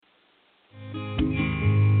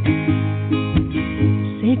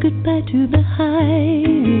goodbye to the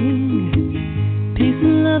hiding. Peace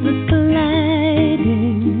and love is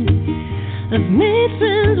colliding. I've made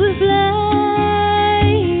friends with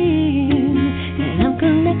flying, and I'm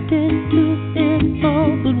connected to it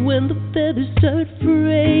all. But when the feathers start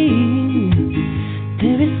fraying,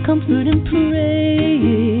 there is comfort in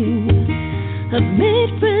praying. I've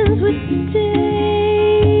made friends with staying,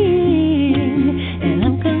 and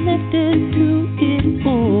I'm connected to it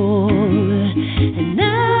all. And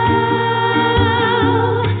now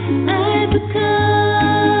I become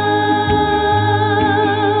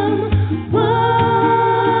one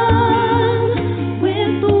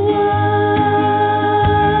with the one.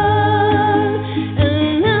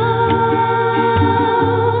 And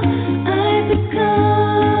now I become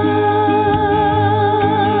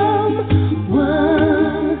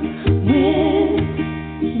one with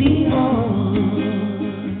the all.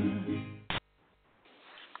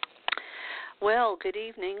 Well, good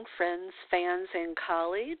evening, friends, fans, and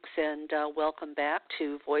colleagues, and welcome back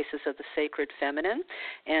to Voices of the Sacred Feminine.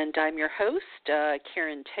 And I'm your host,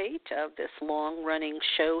 Karen Tate, of this long-running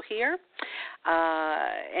show here.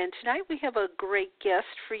 And tonight we have a great guest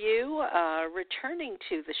for you. Returning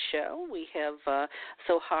to the show, we have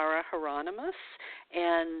Zohara Hieronimus,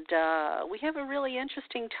 and we have a really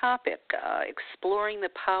interesting topic, exploring the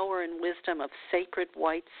power and wisdom of sacred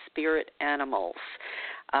white spirit animals.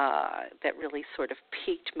 That really sort of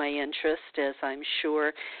piqued my interest, as I'm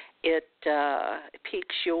sure it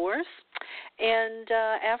piques yours. And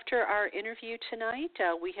after our interview tonight,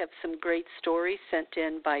 we have some great stories sent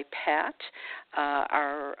in by Pat,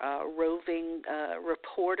 our roving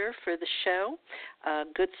reporter for the show.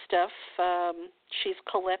 Good stuff she's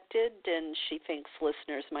collected and she thinks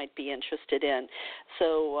listeners might be interested in.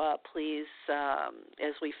 So please,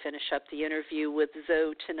 as we finish up the interview with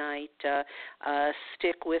Zoe tonight,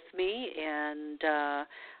 stick with me and,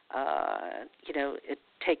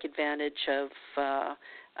 take advantage of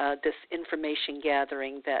this information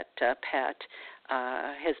gathering that Pat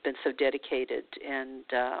has been so dedicated and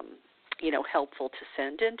helpful to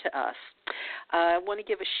send in to us. I want to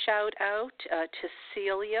give a shout out to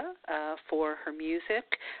Celia for her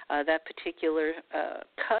music. That particular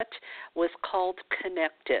cut was called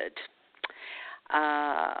Connected.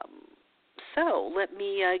 So let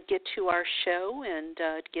me get to our show and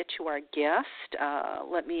get to our guest.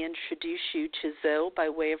 Let me introduce you to Zoe by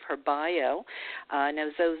way of her bio. Now,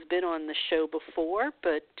 Zoe's been on the show before,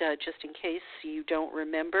 but just in case you don't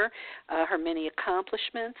remember her many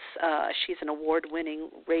accomplishments, she's an award-winning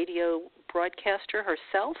radio broadcaster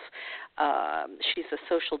herself. She's a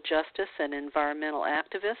social justice and environmental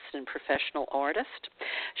activist and professional artist.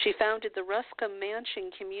 She founded the Ruscombe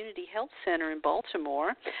Mansion Community Health Center in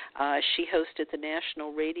Baltimore. She hosted the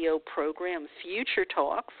national radio program Future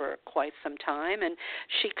Talk for quite some time, and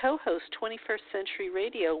she co-hosts 21st Century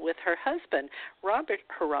Radio with her husband, Robert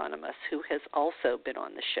Hieronimus, who has also been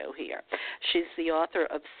on the show here. She's the author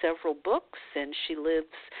of several books, and she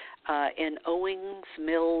lives in Owings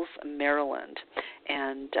Mills, Maryland.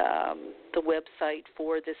 And the website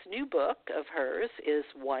for this new book of hers is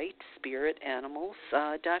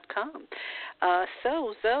whitespiritanimals.com.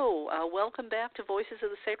 So, Zoe, welcome back to Voices of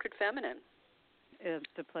the Sacred Feminine.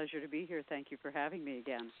 It's a pleasure to be here. Thank you for having me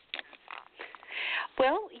again.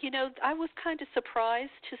 Well, I was kind of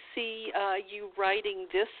surprised to see you writing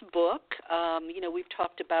this book. We've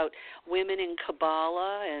talked about women in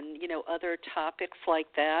Kabbalah and, other topics like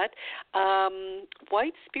that.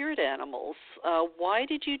 White spirit animals, why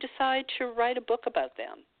did you decide to write a book about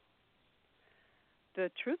them? The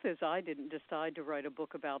truth is I didn't decide to write a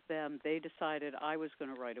book about them. They decided I was going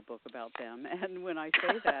to write a book about them. And when I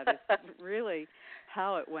say that, it's really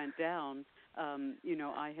how it went down.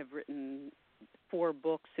 I have written 4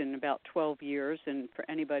 books in about 12 years, and for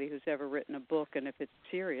anybody who's ever written a book, and if it's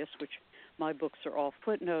serious, which my books are all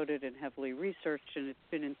footnoted and heavily researched, and it's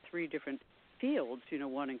been in 3 different fields,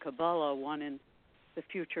 one in Kabbalah, one in the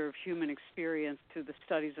future of human experience through the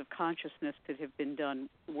studies of consciousness that have been done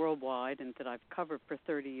worldwide and that I've covered for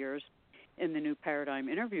 30 years in the New Paradigm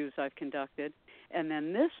interviews I've conducted, and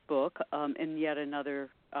then this book in yet another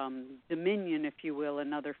dominion, if you will,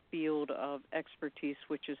 another field of expertise,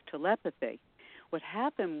 which is telepathy. What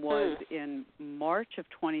happened was in March of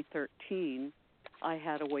 2013, I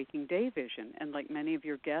had a waking day vision. And like many of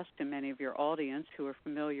your guests and many of your audience who are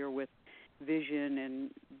familiar with vision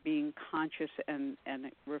and being conscious and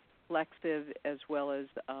reflexive as well as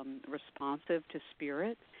responsive to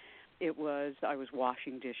spirit, I was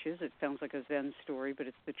washing dishes. It sounds like a Zen story, but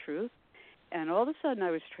it's the truth. And all of a sudden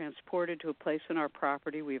I was transported to a place on our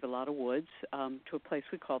property, we have a lot of woods, to a place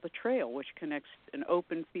we call the trail, which connects an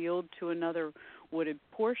open field to another wooded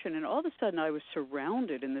portion. And all of a sudden I was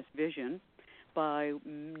surrounded in this vision by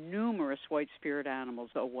numerous white spirit animals,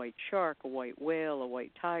 a white shark, a white whale, a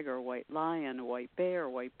white tiger, a white lion, a white bear, a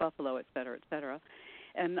white buffalo, et cetera, et cetera.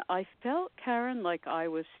 And I felt, Karen, like I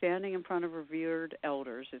was standing in front of revered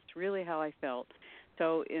elders. It's really how I felt.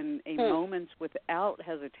 So in a moment, without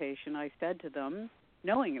hesitation, I said to them,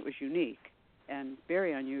 knowing it was unique and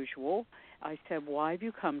very unusual, I said, why have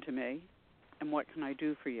you come to me, and what can I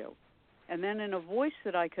do for you? And then in a voice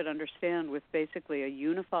that I could understand, with basically a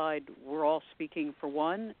unified, we're all speaking for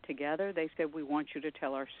one together, they said, we want you to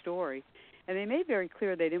tell our story. And they made very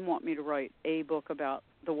clear they didn't want me to write a book about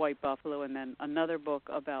the white buffalo and then another book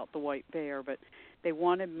about the white bear, but they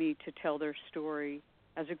wanted me to tell their story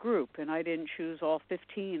as a group. And I didn't choose all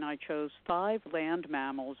 15. I chose 5 land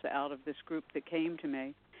mammals out of this group that came to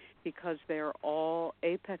me because they're all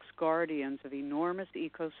apex guardians of enormous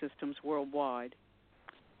ecosystems worldwide.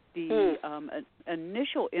 The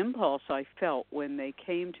initial impulse I felt when they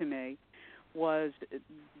came to me was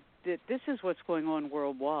that this is what's going on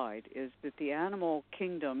worldwide, is that the animal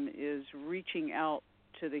kingdom is reaching out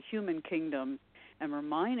to the human kingdom and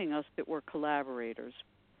reminding us that we're collaborators.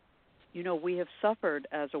 You know, we have suffered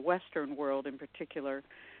as a Western world in particular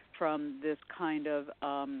from this kind of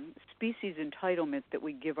species entitlement that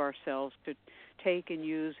we give ourselves to take and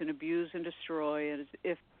use and abuse and destroy, as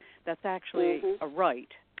if that's actually a right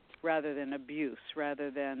rather than abuse,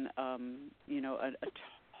 rather than, a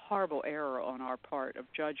horrible error on our part of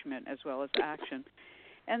judgment as well as action.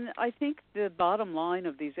 And I think the bottom line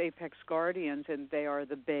of these apex guardians, and they are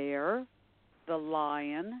the bear, the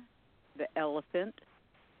lion, the elephant,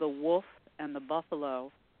 the wolf, and the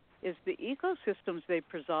buffalo, is the ecosystems they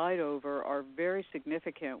preside over are very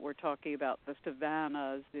significant. We're talking about the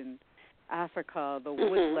savannas in Africa, the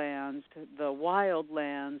woodlands, the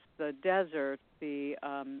wildlands, the deserts, the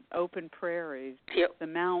open prairies, the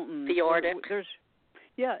mountains. The Arctic.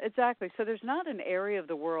 Yeah, exactly. So there's not an area of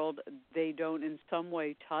the world they don't in some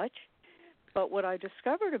way touch. But what I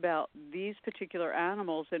discovered about these particular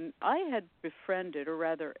animals, and I had befriended, or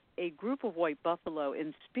rather a group of white buffalo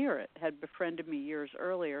in spirit had befriended me years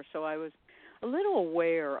earlier, so I was a little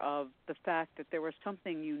aware of the fact that there was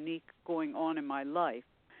something unique going on in my life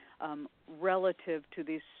relative to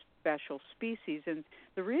these special species. And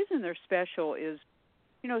the reason they're special is,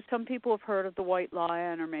 you know, some people have heard of the white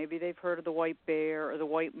lion, or maybe they've heard of the white bear, or the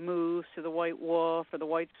white moose, or the white wolf, or the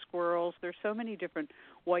white squirrels. There's so many different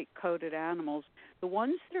white-coated animals. The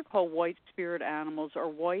ones that are called white spirit animals are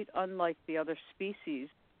white, unlike the other species,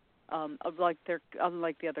 unlike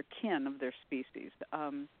the other kin of their species.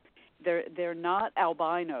 They're not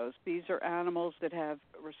albinos. These are animals that have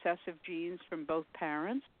recessive genes from both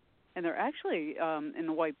parents. And they're actually, in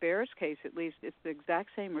the white bear's case at least, it's the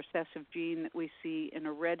exact same recessive gene that we see in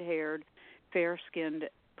a red-haired, fair-skinned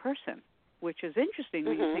person, which is interesting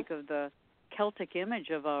when you think of the Celtic image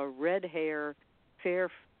of a red-haired,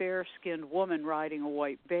 fair-skinned woman riding a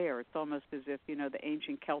white bear. It's almost as if, you know, the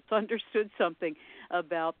ancient Celts understood something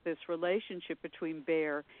about this relationship between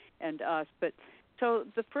bear and us. But so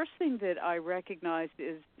the first thing that I recognized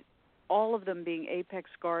is all of them being apex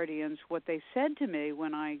guardians. What they said to me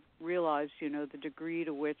when I realized, you know, the degree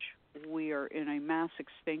to which we are in a mass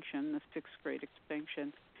extinction, the 6th grade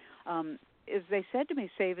extinction, is they said to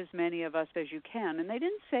me, save as many of us as you can. And they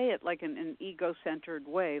didn't say it like in an ego-centered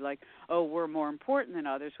way, like, oh, we're more important than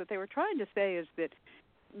others. What they were trying to say is that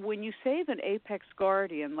when you save an apex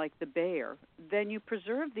guardian like the bear, then you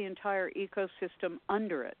preserve the entire ecosystem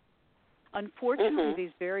under it. Unfortunately,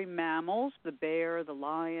 these very mammals, the bear, the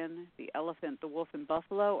lion, the elephant, the wolf, and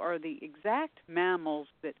buffalo, are the exact mammals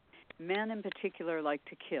that men in particular like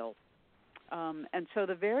to kill. And so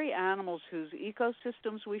the very animals whose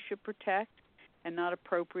ecosystems we should protect and not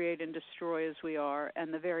appropriate and destroy as we are,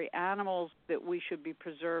 and the very animals that we should be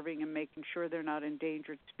preserving and making sure they're not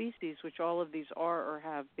endangered species, which all of these are or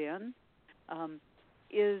have been,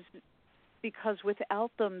 is because without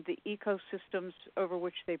them, the ecosystems over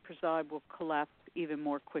which they preside will collapse even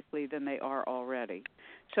more quickly than they are already.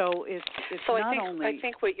 So it's so not only. I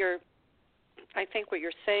think what you're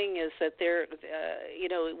saying is that they're,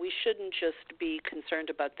 we shouldn't just be concerned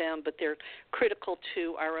about them, but they're critical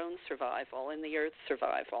to our own survival and the Earth's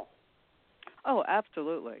survival. Oh,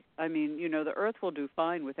 absolutely. I mean, you know, the Earth will do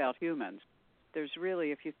fine without humans. There's really,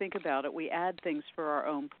 if you think about it, we add things for our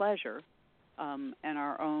own pleasure. And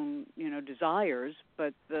our own, desires,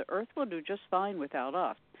 but the Earth will do just fine without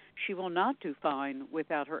us. She will not do fine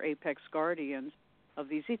without her apex guardians of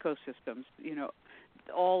these ecosystems. You know,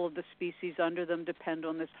 all of the species under them depend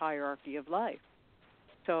on this hierarchy of life.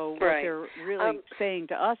 So what Right. they're really saying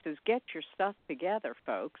to us is get your stuff together,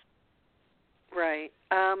 folks. Right.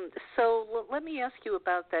 So let me ask you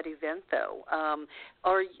about that event, though.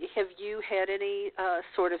 Have you had any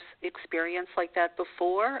sort of experience like that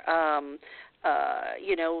before?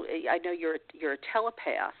 You know, I know you're a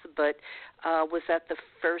telepath, but was that the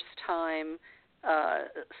first time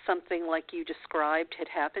something like you described had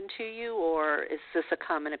happened to you, or is this a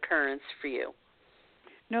common occurrence for you?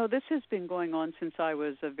 No, this has been going on since I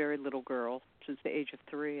was a very little girl, since the age of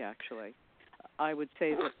 3, actually. I would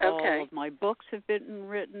say that all of my books have been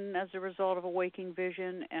written as a result of a waking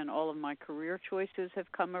vision, and all of my career choices have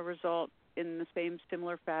come a result in the same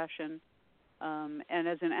similar fashion. And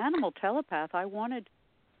as an animal telepath, I wanted,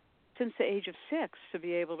 since the age of 6, to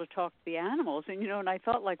be able to talk to the animals. And, you know, and I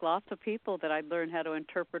thought, like lots of people, that I'd learn how to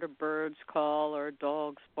interpret a bird's call or a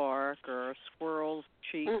dog's bark or a squirrel's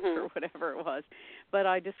cheep or whatever it was. But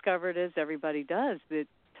I discovered, as everybody does, that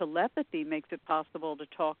telepathy makes it possible to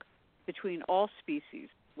talk between all species,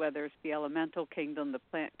 whether it's the elemental kingdom, the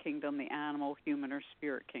plant kingdom, the animal, human, or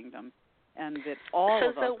spirit kingdom, and that all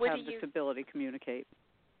of us have this ability to communicate.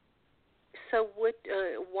 So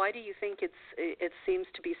why do you think it seems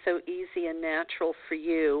to be so easy and natural for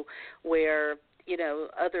you, where, you know,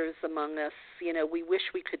 others among us, you know, we wish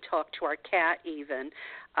we could talk to our cat even,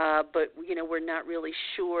 but, you know, we're not really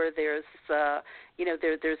sure there's, you know,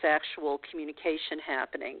 there's actual communication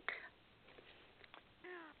happening?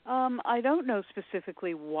 I don't know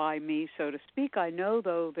specifically why me, so to speak. I know,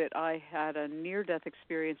 though, that I had a near-death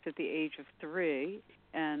experience at the age of 3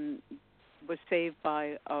 and was saved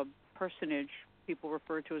by a personage people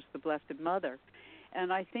refer to as the Blessed Mother.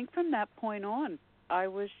 And I think from that point on, I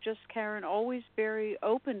was just, Karen, always very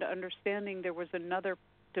open to understanding there was another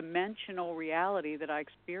dimensional reality that I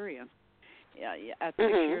experienced. At 6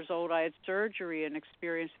 years old, I had surgery and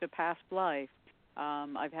experienced a past life.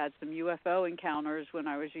 I've had some UFO encounters when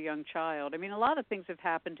I was a young child. I mean, a lot of things have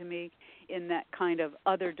happened to me in that kind of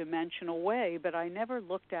other dimensional way, but I never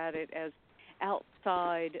looked at it as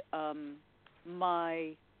outside the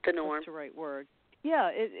norm. What's the right word?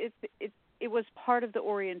 Yeah, it was part of the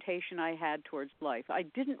orientation I had towards life. I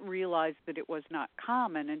didn't realize that it was not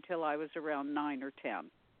common until I was around 9 or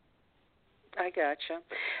 10. I gotcha.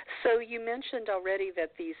 So you mentioned already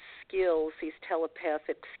that these skills, these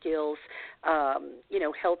telepathic skills, you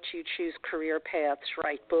know, helped you choose career paths,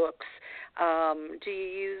 write books. Do you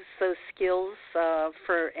use those skills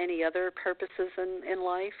for any other purposes in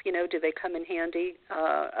life? You know, do they come in handy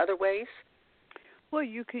other ways? Well,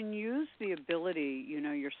 you can use the ability, you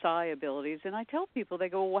know, your psi abilities. And I tell people, they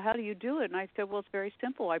go, well, how do you do it? And I said, well, it's very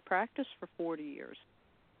simple. I practiced for 40 years.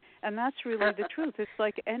 And that's really the truth. It's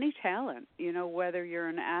like any talent, you know, whether you're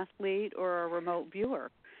an athlete or a remote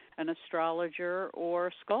viewer, an astrologer or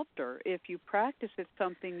a sculptor. If you practice at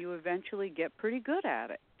something, you eventually get pretty good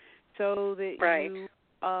at it, so that you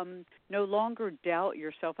no longer doubt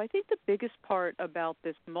yourself. I think the biggest part about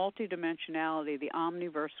this multidimensionality, the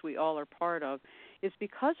omniverse we all are part of, is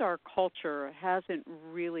because our culture hasn't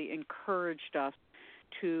really encouraged us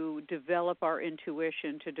to develop our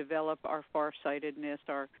intuition, to develop our farsightedness,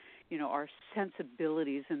 our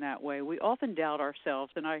sensibilities in that way. We often doubt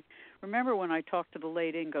ourselves. And I remember when I talked to the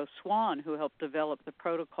late Ingo Swann, who helped develop the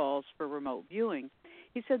protocols for remote viewing,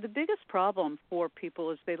 he said the biggest problem for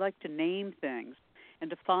people is they like to name things and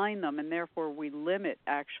define them, and therefore we limit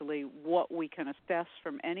actually what we can assess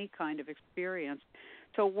from any kind of experience.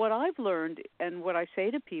 So what I've learned and what I say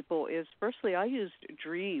to people is, firstly, I used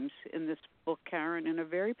dreams in this book, Karen, in a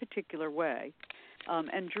very particular way.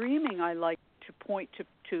 And dreaming I like to point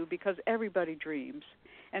to because everybody dreams,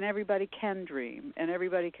 and everybody can dream, and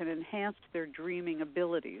everybody can enhance their dreaming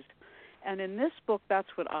abilities. And in this book, that's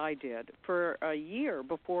what I did. For a year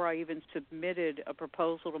before I even submitted a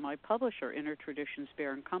proposal to my publisher, Inner Traditions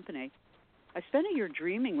Bear & Company, I spent a year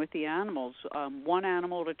dreaming with the animals, one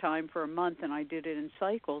animal at a time for a month, and I did it in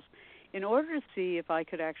cycles, in order to see if I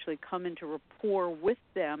could actually come into rapport with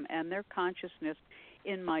them and their consciousness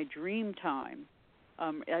in my dream time.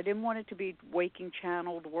 I didn't want it to be waking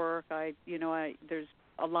channeled work. There's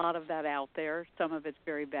a lot of that out there. Some of it's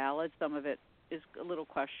very valid. Some of it is a little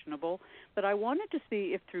questionable. But I wanted to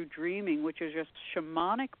see if through dreaming, which is just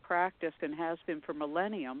shamanic practice and has been for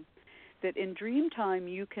millennium, that in dream time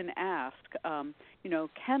you can ask,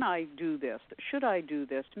 can I do this? Should I do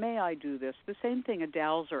this? May I do this? The same thing a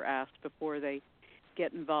dowser asks before they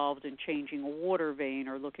get involved in changing a water vein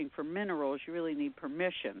or looking for minerals. You really need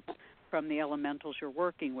permission from the elementals you're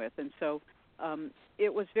working with. And so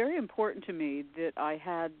it was very important to me that I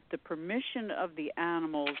had the permission of the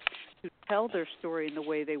animals to tell their story in the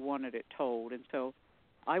way they wanted it told. And so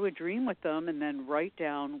I would dream with them and then write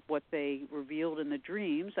down what they revealed in the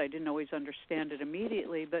dreams. I didn't always understand it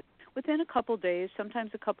immediately, but within a couple days,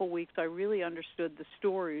 sometimes a couple weeks, I really understood the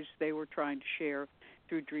stories they were trying to share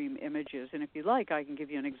through dream images. And if you like, I can give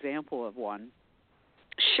you an example of one.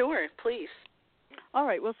 Sure, please. All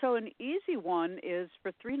right. Well, so an easy one is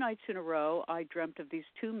for 3 nights in a row, I dreamt of these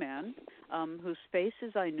 2 men whose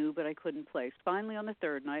faces I knew but I couldn't place. Finally, on the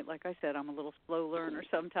 3rd night, like I said, I'm a little slow learner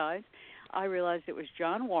sometimes, I realized it was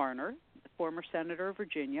John Warner, the former senator of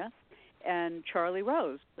Virginia, and Charlie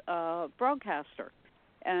Rose, broadcaster.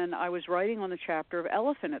 And I was writing on the chapter of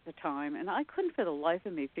elephant at the time, and I couldn't for the life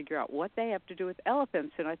of me figure out what they have to do with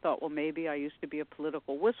elephants. And I thought, well, maybe I used to be a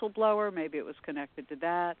political whistleblower. Maybe it was connected to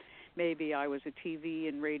that. Maybe I was a TV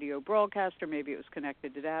and radio broadcaster. Maybe it was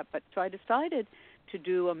connected to that. But so I decided to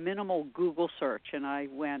do a minimal Google search, and I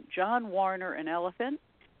went John Warner and elephant,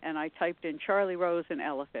 and I typed in Charlie Rose and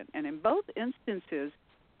elephant. And in both instances,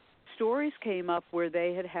 stories came up where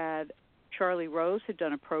they had Charlie Rose had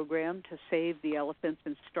done a program to save the elephants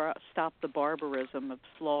and stop the barbarism of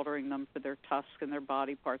slaughtering them for their tusks and their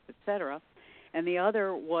body parts, etc. And the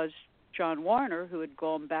other was John Warner, who had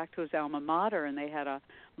gone back to his alma mater, and they had a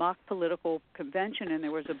mock political convention, and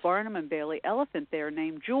there was a Barnum and Bailey elephant there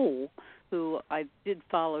named Jewel, who I did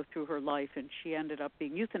follow through her life, and she ended up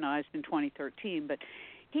being euthanized in 2013. But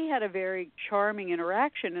he had a very charming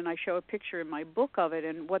interaction, and I show a picture in my book of it.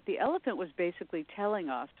 And what the elephant was basically telling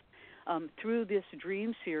us through this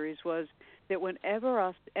dream series was that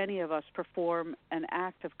whenever any of us perform an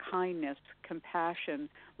act of kindness, compassion,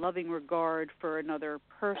 loving regard for another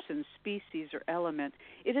person, species, or element,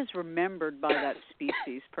 it is remembered by that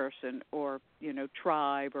species, person, or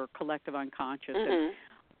tribe, or collective unconscious. Mm-hmm. And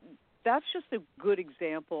that's just a good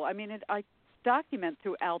example. I mean, I document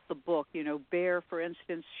throughout the book. Bear, for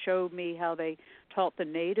instance, showed me how they taught the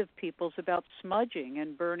native peoples about smudging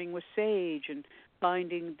and burning with sage and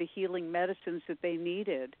finding the healing medicines that they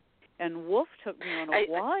needed. And Wolf took me on a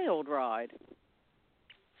wild ride.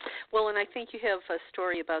 Well, and I think you have a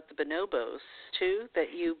story about the bonobos, too,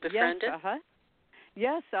 that you befriended. Yes,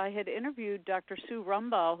 Yes, I had interviewed Dr. Sue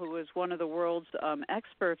Rumball, who was one of the world's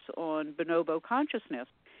experts on bonobo consciousness.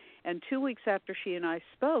 And 2 weeks after she and I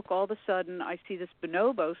spoke, all of a sudden I see this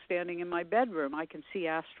bonobo standing in my bedroom. I can see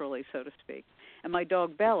astrally, so to speak. And my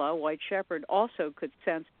dog Bella, White Shepherd, also could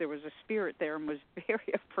sense there was a spirit there and was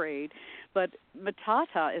very afraid. But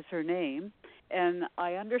Matata is her name, and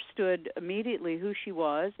I understood immediately who she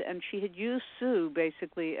was, and she had used Sue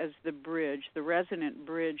basically as the bridge, the resonant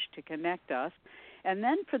bridge to connect us. And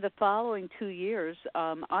then for the following 2 years,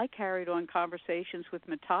 I carried on conversations with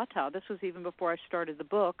Matata. This was even before I started the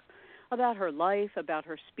book, about her life, about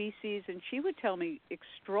her species, and she would tell me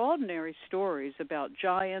extraordinary stories about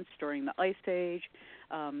giants during the Ice Age.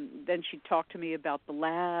 Then she'd talk to me about the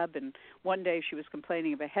lab, and one day she was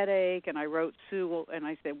complaining of a headache, and I wrote Sue, and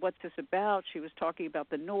I said, what's this about? She was talking about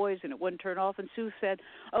the noise, and it wouldn't turn off, and Sue said,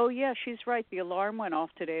 oh, yeah, she's right, the alarm went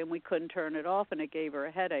off today, and we couldn't turn it off, and it gave her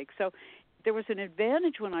a headache. So there was an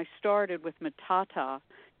advantage when I started with Matata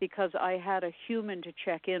because I had a human to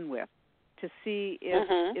check in with, to see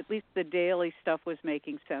if at least the daily stuff was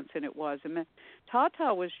making sense, and it was. And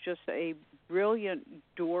Tata was just a brilliant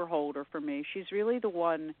door holder for me. She's really the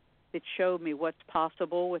one that showed me what's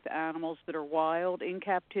possible with animals that are wild, in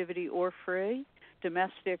captivity or free,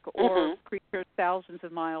 domestic or creatures thousands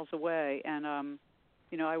of miles away. And,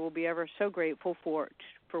 I will be ever so grateful for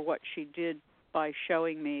what she did by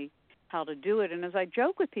showing me how to do it. And as I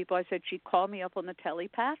joke with people, I said she'd call me up on the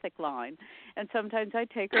telepathic line. And sometimes I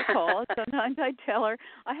take her call, and sometimes I tell her,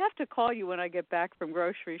 I have to call you when I get back from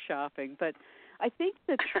grocery shopping. But I think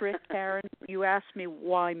the trick, Karen, you asked me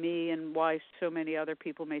why me and why so many other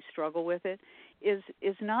people may struggle with it,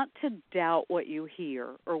 is not to doubt what you hear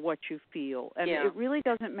or what you feel. And it really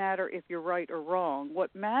doesn't matter if you're right or wrong.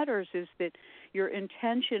 What matters is that your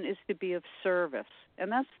intention is to be of service.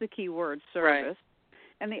 And that's the key word, service. Right.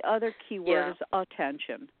 And the other key word is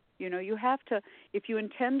attention. You have to, if you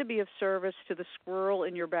intend to be of service to the squirrel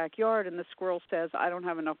in your backyard and the squirrel says, I don't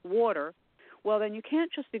have enough water, well, then you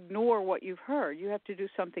can't just ignore what you've heard. You have to do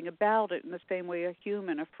something about it in the same way a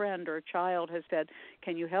human, a friend, or a child has said,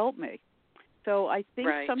 can you help me? So I think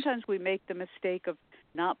sometimes we make the mistake of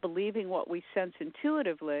not believing what we sense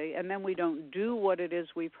intuitively, and then we don't do what it is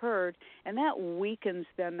we've heard, and that weakens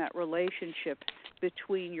then that relationship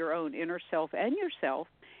between your own inner self and yourself,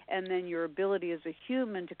 and then your ability as a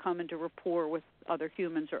human to come into rapport with other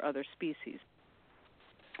humans or other species.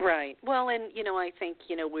 Right. Well, and I think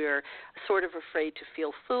we're sort of afraid to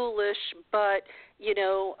feel foolish, but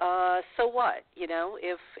so what?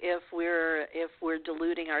 If we're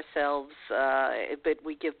deluding ourselves, but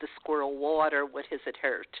we give the squirrel water, what has it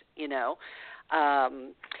hurt?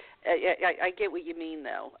 I get what you mean,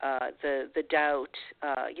 though. The doubt,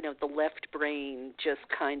 the left brain just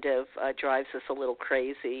kind of drives us a little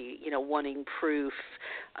crazy. Wanting proof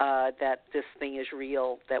that this thing is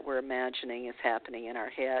real, that we're imagining is happening in our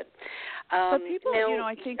head. But people,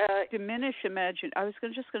 I think diminish imagine. I was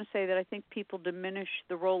just going to say that I think people diminish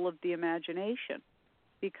the role of the imagination,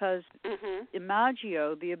 because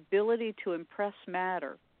imagio, the ability to impress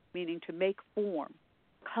matter, meaning to make form,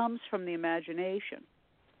 comes from the imagination.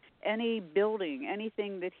 Any building,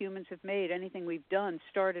 anything that humans have made, anything we've done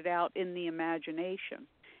started out in the imagination.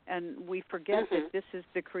 And we forget that this is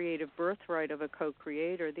the creative birthright of a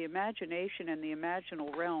co-creator. The imagination and the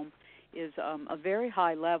imaginal realm is a very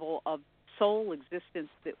high level of soul existence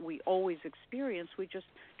that we always experience, we just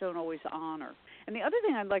don't always honor. And the other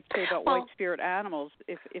thing I'd like to say about white spirit animals,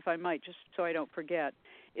 if I might, just so I don't forget,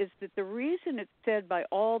 is that the reason it's said by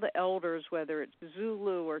all the elders, whether it's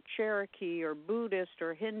Zulu or Cherokee or Buddhist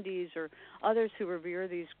or Hindus or others who revere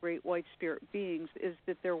these great white spirit beings, is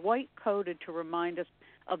that they're white-coated to remind us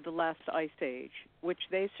of the last ice age, which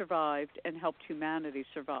they survived and helped humanity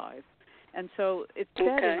survive. And so it's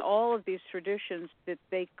said in all of these traditions that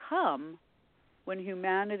they come when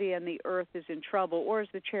humanity and the earth is in trouble, or as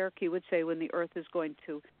the Cherokee would say, when the earth is going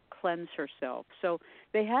to cleanse herself. So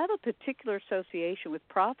they have a particular association with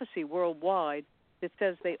prophecy worldwide that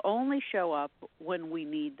says they only show up when we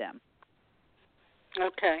need them.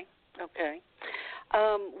 Okay.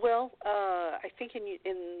 I think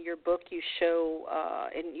in your book you show,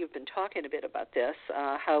 and you've been talking a bit about this,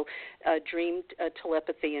 how dream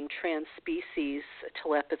telepathy and trans-species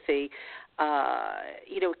telepathy,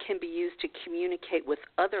 can be used to communicate with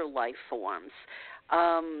other life forms.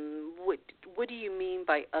 What do you mean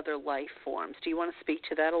by other life forms? Do you want to speak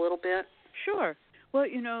to that a little bit? Sure. Well,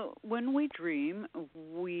 when we dream,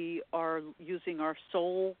 we are using our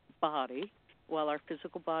soul body while our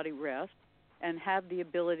physical body rests, and have the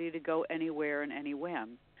ability to go anywhere and anywhen.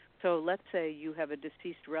 So let's say you have a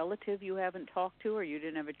deceased relative you haven't talked to or you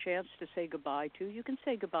didn't have a chance to say goodbye to. You can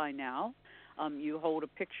say goodbye now. You hold a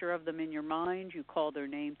picture of them in your mind. You call their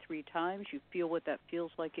name 3 times. You feel what that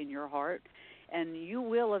feels like in your heart. And you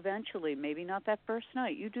will eventually, maybe not that first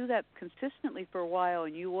night, you do that consistently for a while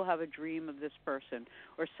and you will have a dream of this person,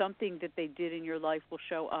 or something that they did in your life will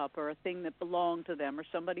show up, or a thing that belonged to them, or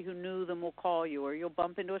somebody who knew them will call you, or you'll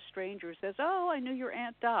bump into a stranger who says, "Oh, I knew your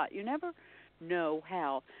Aunt Dot." You never know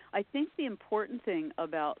how. I think the important thing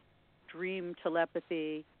about dream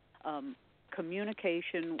telepathy,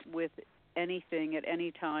 communication with anything at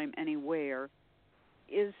any time, anywhere,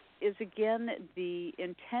 is again, the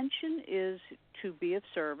intention is to be of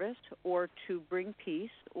service or to bring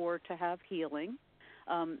peace or to have healing.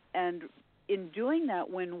 And in doing that,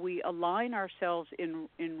 when we align ourselves in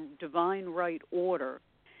divine right order,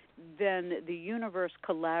 then the universe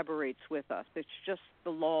collaborates with us. It's just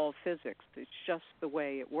the law of physics. It's just the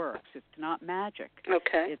way it works. It's not magic.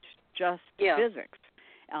 Okay. It's just physics.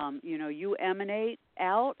 You emanate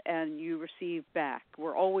out and you receive back.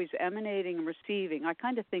 We're always emanating and receiving. I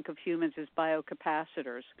kind of think of humans as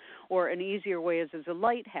biocapacitors, or an easier way is as a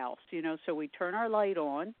lighthouse, so we turn our light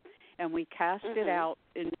on and we cast it out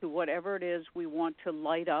into whatever it is we want to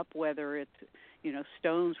light up, whether it's,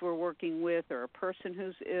 stones we're working with, or a person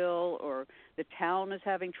who's ill, or the town is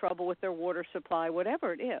having trouble with their water supply,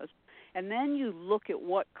 whatever it is. And then you look at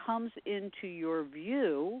what comes into your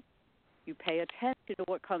view. You pay attention to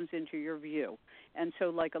what comes into your view. And so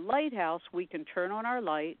like a lighthouse, we can turn on our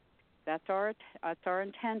light. That's our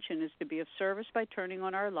intention, is to be of service by turning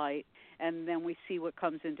on our light, and then we see what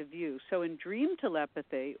comes into view. So in dream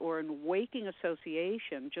telepathy or in waking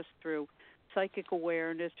association, just through psychic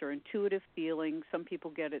awareness or intuitive feeling, some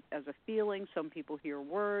people get it as a feeling, some people hear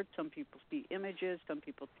words, some people see images, some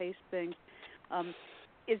people taste things.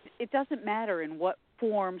 It doesn't matter in what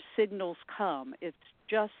form signals come. It's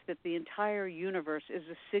just that the entire universe is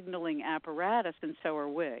a signaling apparatus, and so are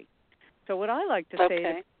we. So what I like to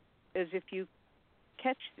say is if you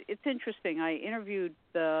catch, it's interesting, I interviewed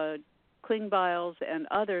the Klingbeils and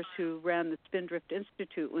others who ran the Spindrift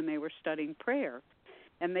Institute when they were studying prayer.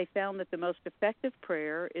 And they found that the most effective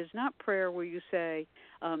prayer is not prayer where you say,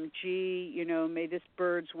 may this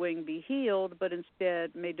bird's wing be healed, but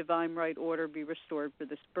instead, may divine right order be restored for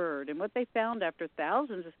this bird. And what they found after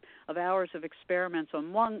thousands of hours of experiments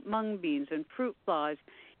on mung beans and fruit flies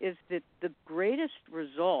is that the greatest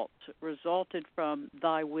results resulted from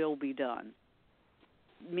thy will be done.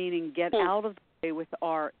 meaning get out of the way with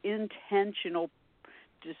our intentional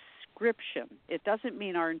description. It doesn't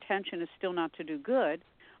mean our intention is still not to do good,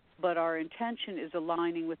 but our intention is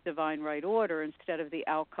aligning with divine right order instead of the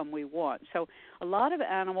outcome we want. So a lot of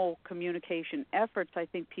animal communication efforts, I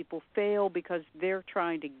think people fail because they're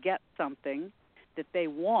trying to get something that they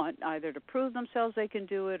want, either to prove themselves they can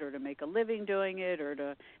do it or to make a living doing it or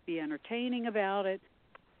to be entertaining about it.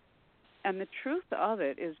 And the truth of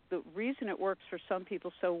it is the reason it works for some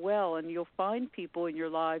people so well, and you'll find people in your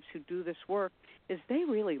lives who do this work, is they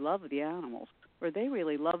really love the animals, or they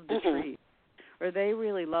really love the trees, or they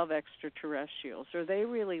really love extraterrestrials, or they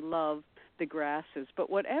really love the grasses. But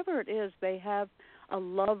whatever it is, they have a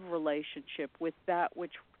love relationship with that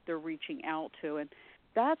which they're reaching out to. And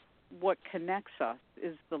that's what connects us,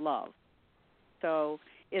 is the love. So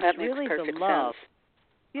it's really the love. Sense.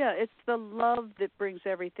 Yeah, it's the love that brings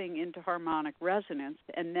everything into harmonic resonance,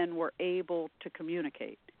 and then we're able to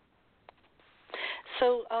communicate.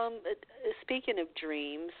 So, speaking of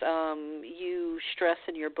dreams, you stress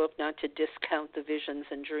in your book not to discount the visions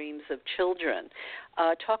and dreams of children.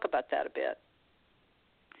 Talk about that a bit.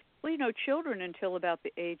 Well, children until about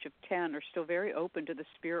the age of 10 are still very open to the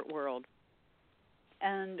spirit world.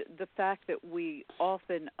 And the fact that we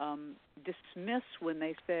often dismiss when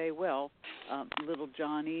they say, well, little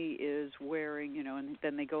Johnny is wearing, and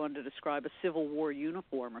then they go on to describe a Civil War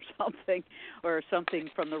uniform or something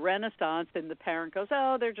from the Renaissance, and the parent goes,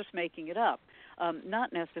 oh, they're just making it up.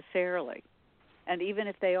 Not necessarily. And even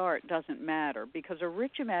if they are, it doesn't matter, because a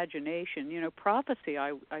rich imagination, prophecy,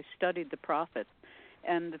 I studied the prophets,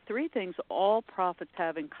 and the three things all prophets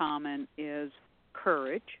have in common is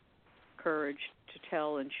courage to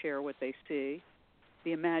tell and share what they see,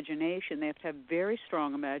 the imagination. They have to have very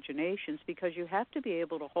strong imaginations, because you have to be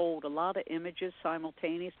able to hold a lot of images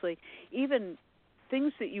simultaneously, even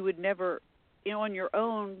things that you would never, on your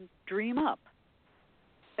own, dream up.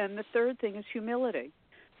 And the third thing is humility.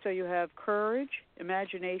 So you have courage,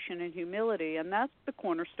 imagination, and humility, and that's the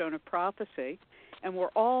cornerstone of prophecy. And we're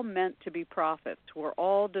all meant to be prophets. We're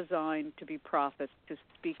all designed to be prophets, to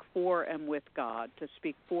speak for and with God, to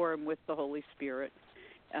speak for and with the Holy Spirit,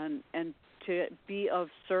 and to be of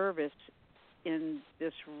service in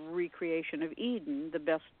this recreation of Eden the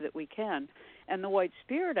best that we can. And the white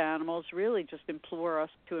spirit animals really just implore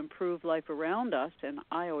us to improve life around us, and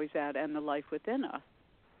I always add, and the life within us.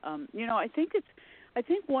 I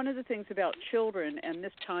think one of the things about children and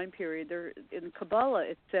this time period, in Kabbalah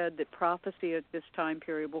it said that prophecy at this time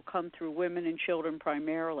period will come through women and children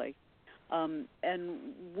primarily. And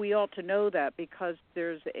we ought to know that, because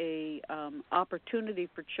there's a opportunity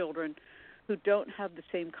for children who don't have the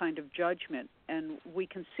same kind of judgment. And we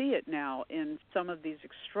can see it now in some of these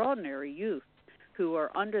extraordinary youth who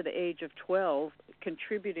are under the age of 12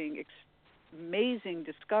 contributing amazing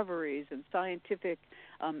discoveries and scientific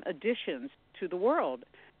additions to the world.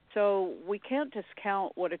 So we can't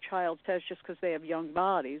discount what a child says just because they have young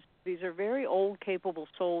bodies. These are very old, capable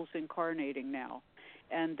souls incarnating now.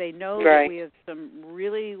 And they know that we have some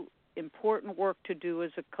really important work to do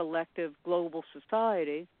as a collective global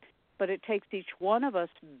society, but it takes each one of us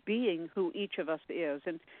being who each of us is.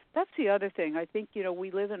 And that's the other thing. I think,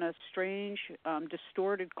 we live in a strange,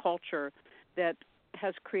 distorted culture that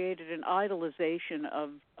has created an idolization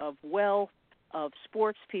of wealth, of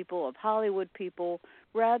sports people, of Hollywood people,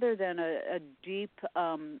 rather than a deep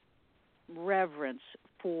reverence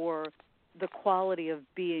for the quality of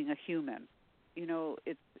being a human.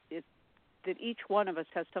 It's that each one of us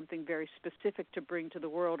has something very specific to bring to the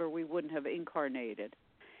world, or we wouldn't have incarnated.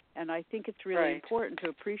 And I think it's really important to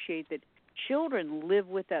appreciate that children live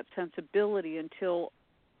with that sensibility until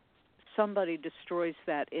somebody destroys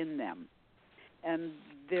that in them. And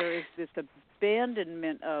there is this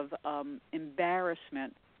abandonment of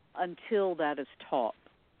embarrassment until that is taught.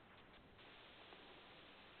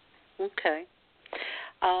 Okay.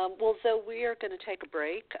 Well, Zoe, we are going to take a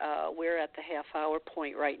break. We're at the half-hour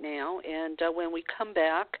point right now, and when we come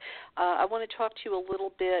back, I want to talk to you a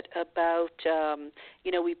little bit about,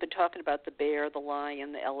 we've been talking about the bear, the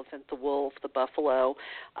lion, the elephant, the wolf, the buffalo.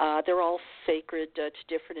 They're all sacred to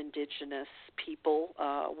different indigenous people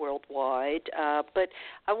worldwide, but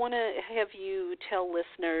I want to have you tell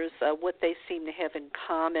listeners what they seem to have in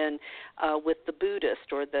common with the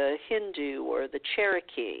Buddhist or the Hindu or the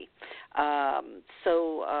Cherokee.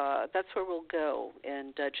 So that's where we'll go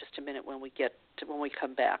in just a minute when we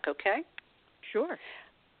come back. Okay? Sure.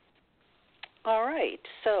 All right.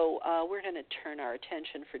 So we're going to turn our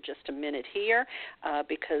attention for just a minute here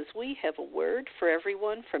because we have a word for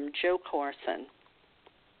everyone from Joe Carson.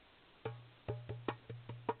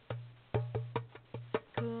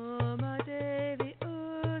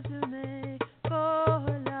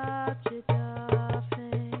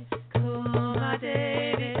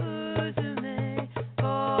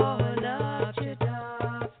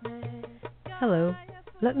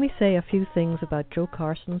 Let me say a few things about Joe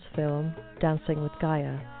Carson's film, Dancing with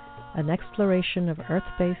Gaia, an exploration of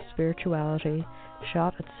earth-based spirituality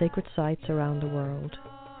shot at sacred sites around the world.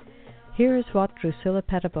 Here is what Drusilla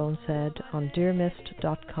Pettibone said on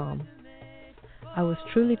dearmist.com. I was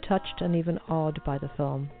truly touched and even awed by the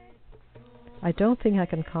film. I don't think I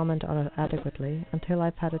can comment on it adequately until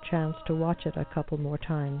I've had a chance to watch it a couple more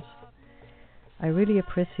times. I really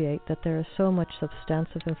appreciate that there is so much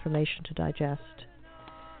substantive information to digest.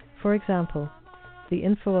 For example, the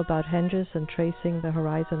info about henges and tracing the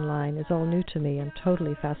horizon line is all new to me and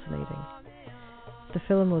totally fascinating. The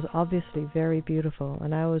film was obviously very beautiful,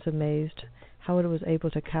 and I was amazed how it was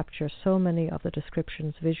able to capture so many of the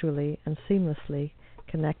descriptions visually and seamlessly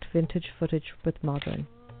connect vintage footage with modern.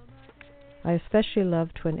 I especially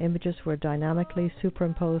loved when images were dynamically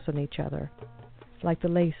superimposed on each other, like the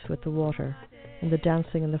lace with the water and the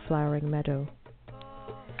dancing in the flowering meadow.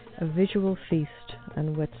 A visual feast,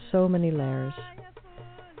 and with so many layers.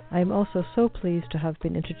 I am also so pleased to have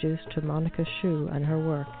been introduced to Monica Shu and her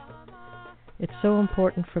work. It's so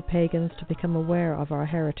important for pagans to become aware of our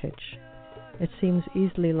heritage. It seems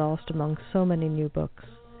easily lost among so many new books,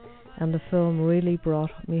 and the film really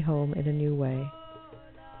brought me home in a new way.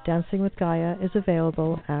 Dancing with Gaia is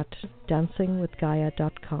available at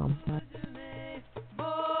dancingwithgaia.com.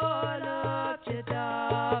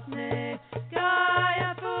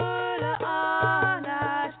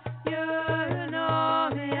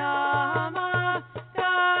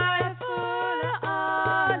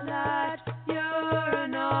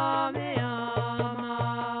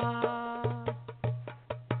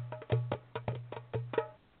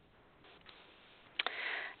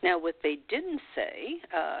 Now, what they didn't say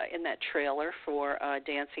in that trailer for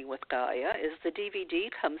Dancing with Gaia is the DVD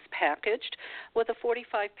comes packaged with a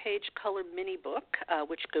 45-page colored mini book,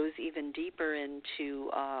 which goes even deeper into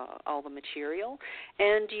all the material.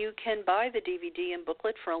 And you can buy the DVD and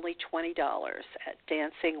booklet for only $20 at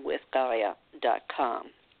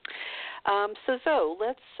dancingwithgaia.com. So Zoe,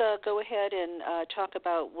 let's go ahead and talk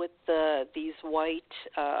about what these white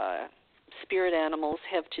spirit animals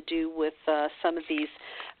have to do with some of these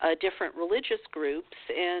different religious groups,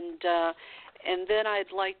 and then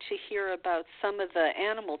I'd like to hear about some of the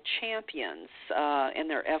animal champions and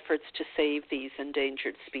their efforts to save these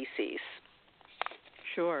endangered species.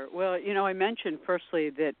 Sure. Well, I mentioned firstly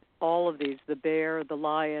that all of these, the bear, the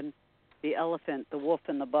lion, the elephant, the wolf,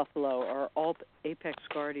 and the buffalo, are all apex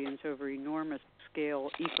guardians over enormous scale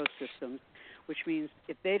ecosystems, which means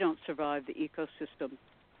if they don't survive, the ecosystem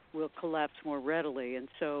will collapse more readily. And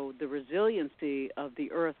so the resiliency of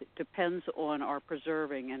the earth depends on our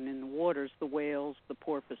preserving, and in the waters, the whales, the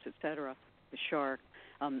porpoise, etc., the shark,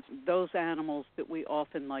 those animals that we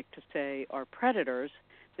often like to say are predators,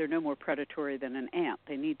 they're no more predatory than an ant.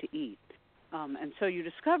 They need to eat. And so you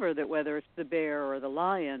discover that whether it's the bear or the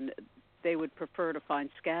lion, they would prefer to find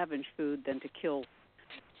scavenged food than to kill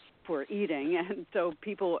for eating. And so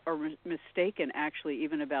people are mistaken, actually,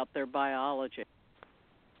 even about their biology.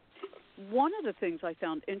 One of the things I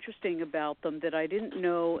found interesting about them that I didn't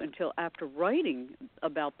know until after writing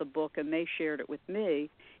about the book, and they shared it with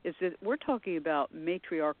me, is that we're talking about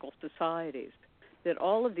matriarchal societies, that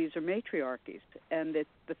all of these are matriarchies, and that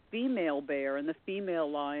the female bear and the female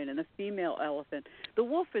lion and the female elephant, the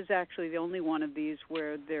wolf is actually the only one of these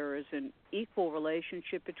where there is an equal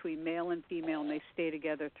relationship between male and female, and they stay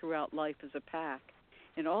together throughout life as a pack.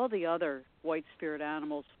 In all the other white spirit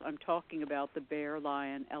animals, I'm talking about the bear,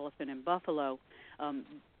 lion, elephant, and buffalo,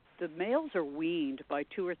 the males are weaned by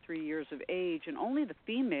 2 or 3 years of age, and only the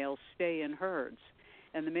females stay in herds.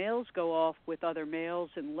 And the males go off with other males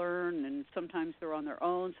and learn, and sometimes they're on their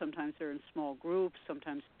own, sometimes they're in small groups,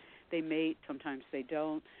 sometimes they mate, sometimes they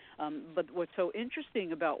don't. But what's so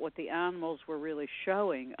interesting about what the animals were really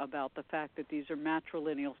showing about the fact that these are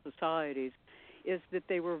matrilineal societies is that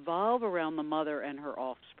they revolve around the mother and her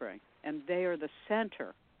offspring, and they are the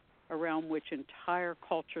center around which entire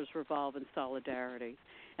cultures revolve in solidarity.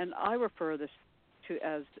 And I refer this to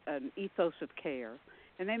as an ethos of care.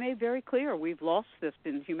 And they made very clear we've lost this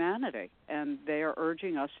in humanity, and they are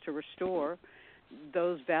urging us to restore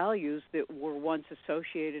those values that were once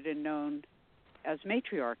associated and known as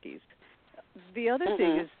matriarchies. The other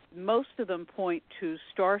thing is most of them point to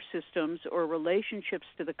star systems or relationships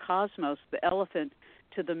to the cosmos. The elephant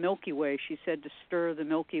to the Milky Way, she said, to stir the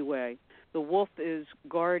Milky Way. The wolf is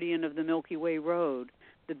guardian of the Milky Way road.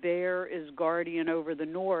 The bear is guardian over the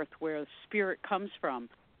north, where spirit comes from.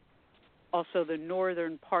 Also the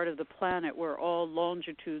northern part of the planet where all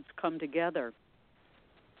longitudes come together.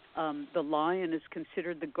 The lion is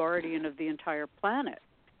considered the guardian of the entire planet.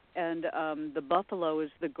 And the buffalo is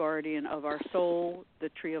the guardian of our soul, the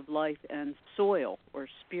tree of life, and soil or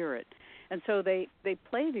spirit. And so they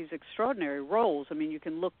play these extraordinary roles. I mean, you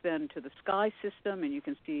can look then to the sky system, and you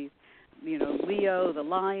can see, Leo, the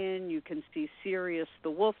lion. You can see Sirius,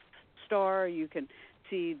 the wolf star. You can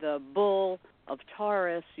see the bull of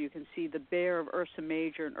Taurus. You can see the bear of Ursa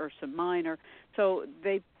Major and Ursa Minor. So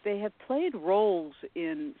they have played roles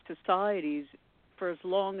in societies for as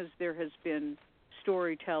long as there has been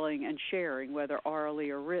storytelling and sharing, whether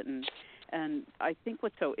orally or written. And I think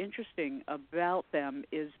what's so interesting about them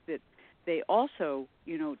is that they also,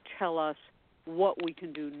 tell us what we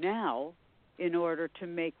can do now in order to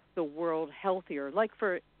make the world healthier. Like,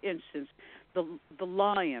 for instance, the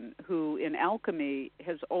lion, who in alchemy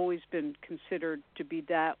has always been considered to be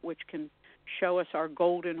that which can show us our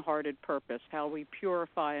golden-hearted purpose, how we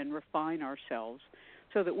purify and refine ourselves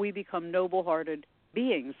so that we become noble-hearted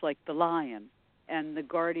beings like the lion. And the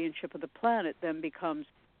guardianship of the planet then becomes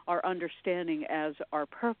our understanding as our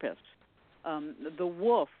purpose. The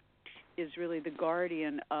wolf is really the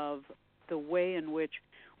guardian of the way in which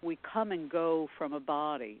we come and go from a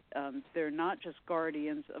body. They're not just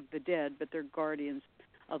guardians of the dead, but they're guardians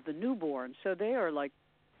of the newborn. So they are like,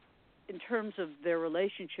 in terms of their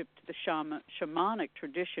relationship to the shamanic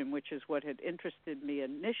tradition, which is what had interested me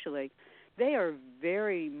initially, they are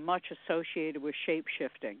very much associated with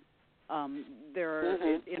shape-shifting. There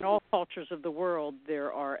are, in all cultures of the world,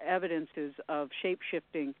 there are evidences of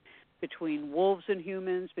shape-shifting between wolves and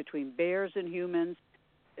humans, between bears and humans,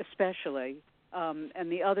 especially,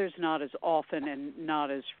 and the others not as often and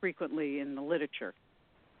not as frequently in the literature.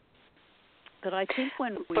 But I think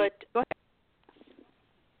when we... Go ahead.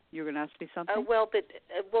 You were going to ask me something?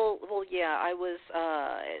 Yeah. I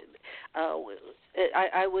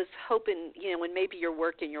was hoping, and maybe you're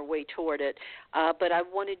working your way toward it, but I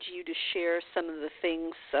wanted you to share some of the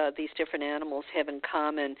things these different animals have in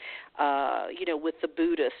common, with the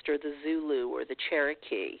Buddhist or the Zulu or the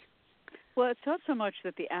Cherokee. Well, it's not so much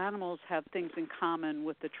that the animals have things in common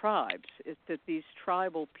with the tribes. It's that these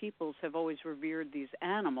tribal peoples have always revered these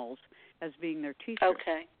animals as being their teachers.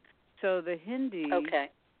 Okay. So the Hindi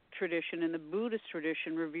tradition and the Buddhist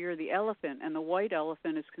tradition revere the elephant, and the white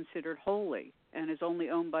elephant is considered holy and is only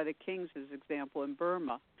owned by the kings, as example, in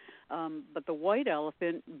Burma. But the white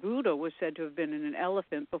elephant, Buddha was said to have been an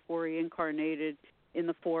elephant before he incarnated in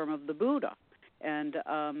the form of the Buddha. And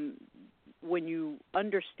when you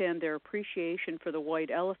understand their appreciation for the white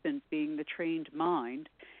elephant being the trained mind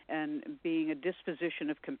and being a disposition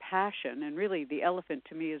of compassion, and really the elephant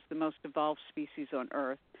to me is the most evolved species on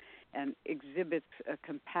Earth, and exhibits a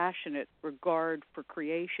compassionate regard for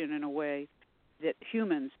creation in a way that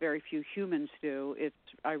very few humans do.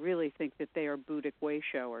 I really think that they are Buddhic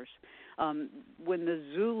way-showers. When the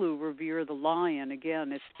Zulu revere the lion,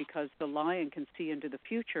 again, it's because the lion can see into the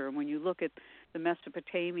future. And when you look at the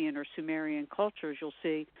Mesopotamian or Sumerian cultures, you'll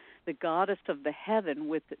see the goddess of the heaven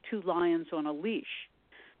with the two lions on a leash.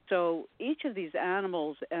 So each of these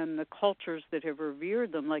animals and the cultures that have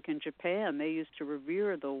revered them, like in Japan, they used to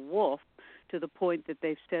revere the wolf to the point that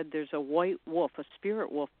they've said there's a white wolf, a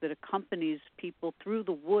spirit wolf, that accompanies people through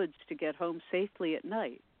the woods to get home safely at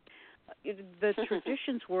night. The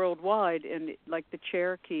traditions worldwide, and like the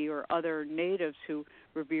Cherokee or other natives who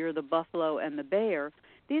revere the buffalo and the bear,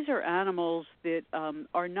 these are animals that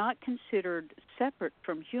are not considered separate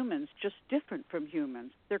from humans, just different from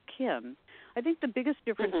humans. They're kin. I think the biggest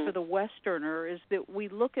difference for the Westerner is that we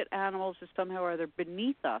look at animals as somehow or other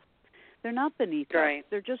beneath us. They're not beneath us.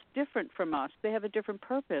 They're just different from us. They have a different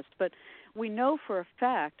purpose. But we know for a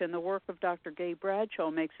fact, and the work of Dr. Gay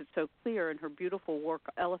Bradshaw makes it so clear in her beautiful work,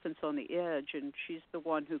 Elephants on the Edge, and she's the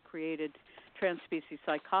one who created transspecies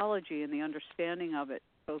psychology and the understanding of it,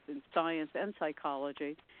 both in science and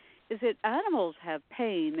psychology, is that animals have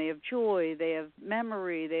pain, they have joy, they have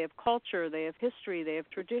memory, they have culture, they have history, they have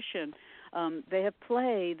tradition, they have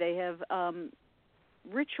play, they have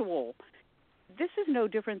ritual. This is no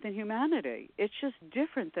different than humanity. It's just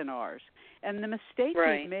different than ours. And the mistake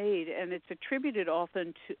we've made, and it's attributed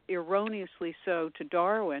often to, erroneously so, to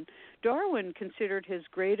Darwin. Darwin considered his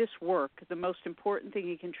greatest work, the most important thing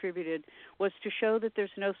he contributed, was to show that there's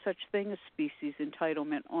no such thing as species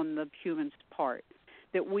entitlement on the human's part,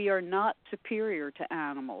 that we are not superior to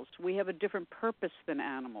animals. We have a different purpose than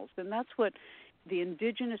animals. And that's what the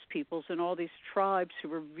indigenous peoples and all these tribes who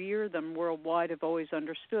revere them worldwide have always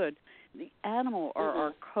understood. The animal are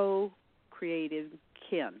our co-created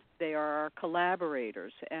kin. They are our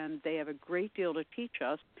collaborators, and they have a great deal to teach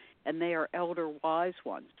us, and they are elder wise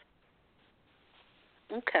ones.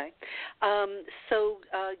 Okay. So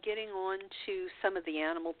getting on to some of the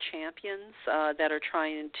animal champions that are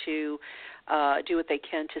trying to do what they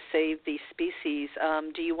can to save these species,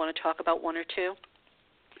 do you want to talk about one or two?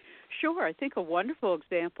 Sure. I think a wonderful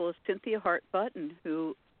example is Cynthia Hart Button,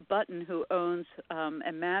 who owns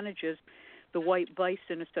and manages the White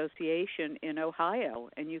Bison Association in Ohio,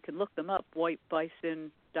 and you can look them up,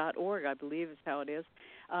 whitebison.org, I believe is how it is.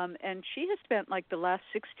 And she has spent like the last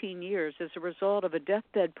 16 years as a result of a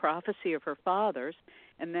deathbed prophecy of her father's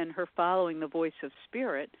and then her following the voice of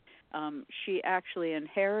spirit. She actually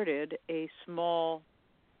inherited a small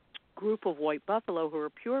group of white buffalo who are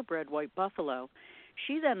purebred white buffalo.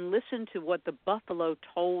 She then listened to what the buffalo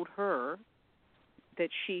told her that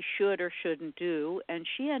she should or shouldn't do, and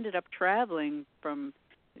she ended up traveling from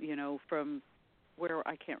where,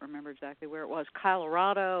 I can't remember exactly where it was,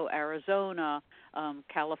 Colorado, Arizona,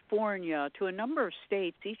 California, to a number of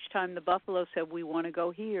states. Each time the buffalo said, we want to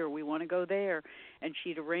go here, we want to go there, and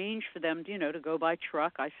she'd arrange for them, to go by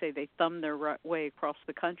truck. I say they thumbed their way across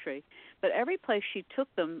the country. But every place she took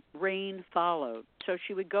them, rain followed. So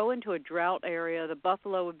she would go into a drought area, the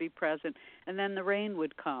buffalo would be present, and then the rain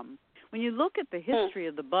would come. When you look at the history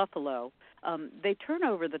of the buffalo, they turn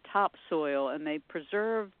over the topsoil and they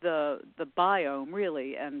preserve the biome,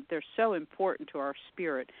 really, and they're so important to our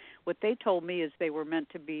spirit. What they told me is they were meant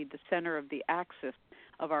to be the center of the axis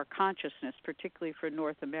of our consciousness, particularly for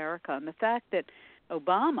North America. And the fact that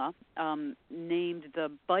Obama named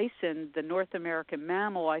the bison the North American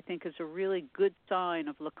mammal, I think, is a really good sign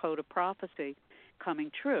of Lakota prophecy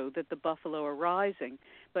coming true, that the buffalo are rising.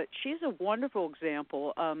 But she's a wonderful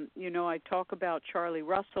example. I talk about Charlie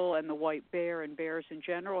Russell and the white bear and bears in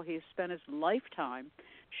general. He has spent his lifetime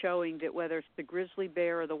showing that whether it's the grizzly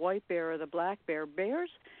bear or the white bear or the black bear, bears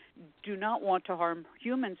do not want to harm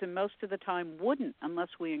humans, and most of the time wouldn't unless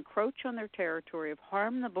we encroach on their territory, have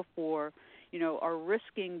harmed them before, are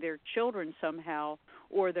risking their children somehow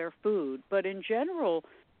or their food. But in general,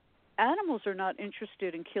 animals are not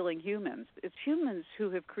interested in killing humans. It's humans who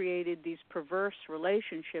have created these perverse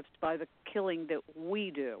relationships by the killing that we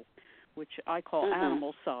do, which I call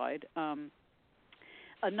animal-side.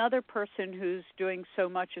 Another person who's doing so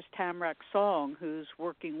much is Tamarack Song, who's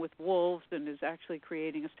working with wolves and is actually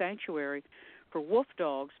creating a sanctuary for wolf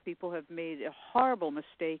dogs. People have made a horrible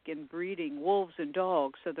mistake in breeding wolves and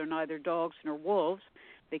dogs, so they're neither dogs nor wolves.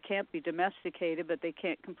 They can't be domesticated, but they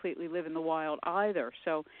can't completely live in the wild either.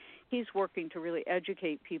 So he's working to really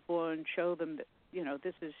educate people and show them that,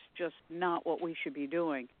 this is just not what we should be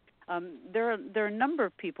doing. There are a number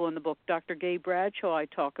of people in the book. Dr. Gay Bradshaw I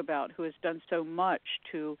talk about, who has done so much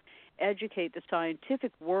to educate the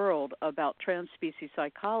scientific world about transspecies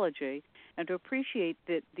psychology and to appreciate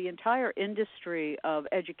that the entire industry of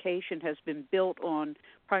education has been built on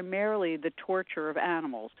primarily the torture of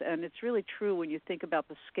animals. And it's really true when you think about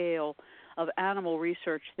the scale of animal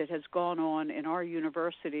research that has gone on in our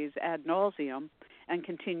universities ad nauseum and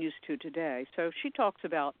continues to today. So she talks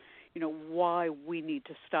about, why we need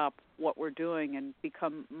to stop what we're doing and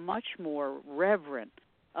become much more reverent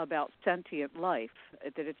about sentient life,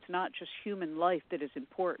 that it's not just human life that is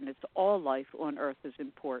important, it's all life on Earth is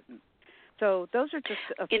important. So those are just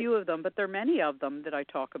a few of them, but there are many of them that I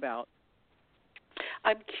talk about.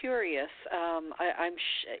 I'm curious.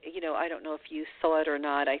 I don't know if you saw it or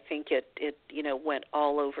not. I think it went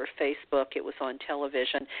all over Facebook. It was on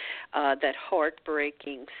television. That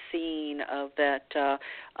heartbreaking scene of that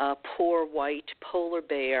poor white polar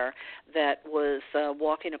bear that was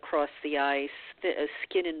walking across the ice,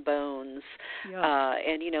 skin and bones. Yeah.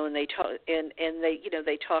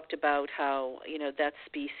 They talked about how that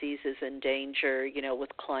species is in danger, with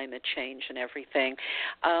climate change and everything.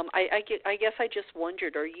 I guess I just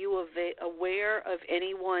wondered, are you aware of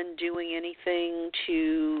anyone doing anything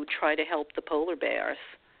to try to help the polar bears?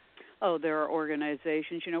 Oh, there are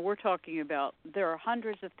organizations. We're talking about, there are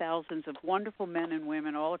hundreds of thousands of wonderful men and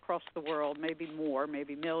women all across the world, maybe more,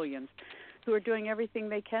 maybe millions, who are doing everything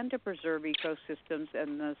they can to preserve ecosystems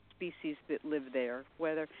and the species that live there.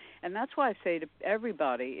 And that's why I say to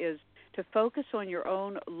everybody is to focus on your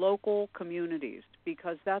own local communities,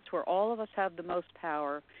 because that's where all of us have the most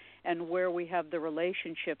power and where we have the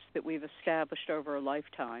relationships that we've established over a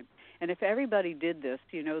lifetime. And if everybody did this,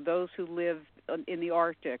 those who live in the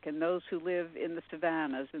Arctic and those who live in the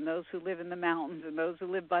savannas and those who live in the mountains and those who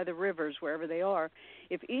live by the rivers, wherever they are,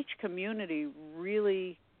 if each community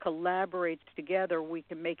really collaborates together, we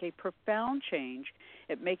can make a profound change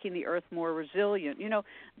at making the Earth more resilient.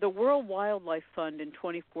 The World Wildlife Fund in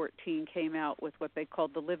 2014 came out with what they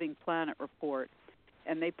called the Living Planet Report,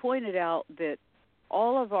 and they pointed out that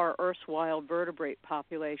all of our Earth's wild vertebrate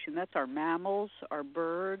population, that's our mammals, our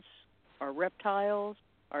birds, our reptiles,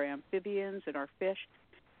 our amphibians, and our fish,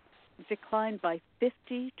 declined by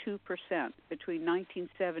 52% between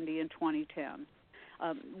 1970 and 2010.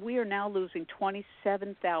 We are now losing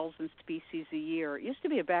 27,000 species a year. It used to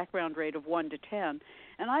be a background rate of 1 to 10.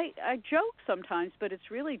 And I joke sometimes, but it's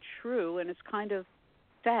really true, and it's kind of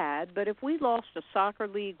sad. But if we lost a soccer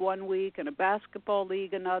league one week and a basketball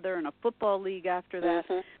league another and a football league after that,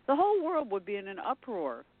 the whole world would be in an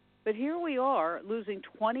uproar. But here we are losing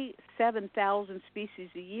 27,000 species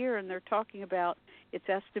a year, and they're talking about it's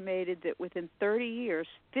estimated that within 30 years,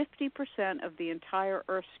 50% of the entire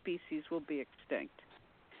Earth species will be extinct.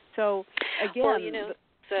 So, again,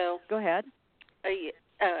 well, go ahead. I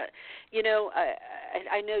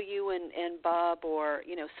know you and Bob are,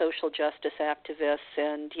 social justice activists,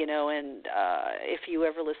 and, if you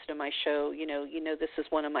ever listen to my show, this is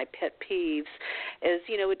one of my pet peeves, is,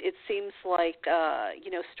 it seems like,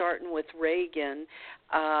 starting with Reagan,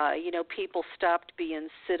 people stopped being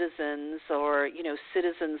citizens or,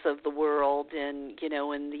 citizens of the world, and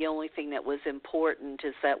the only thing that was important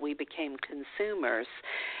is that we became consumers.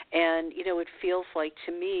 And, it feels like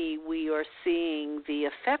to me we are seeing the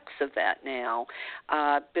effects of that now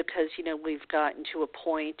because, we've gotten to a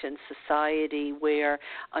point in society where,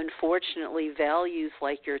 unfortunately, values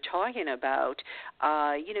like you're talking about,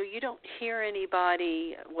 you don't hear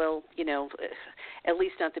anybody, at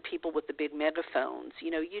least not the people with the big megaphones.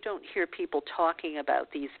 You don't hear people talking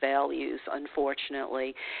about these values,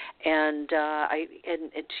 unfortunately, and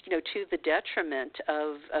to the detriment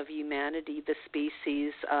of humanity, the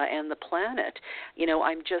species, and the planet.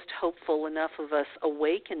 I'm just hopeful enough of us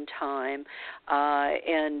awake in time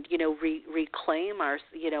and reclaim our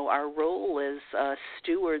role as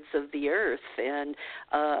stewards of the earth and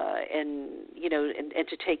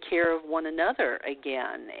to take care of one another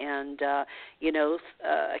again and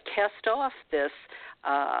cast off this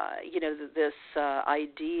this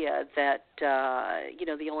idea that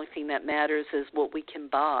the only thing that matters is what we can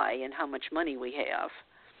buy and how much money we have.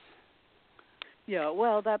 Yeah,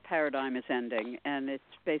 well, that paradigm is ending, and it's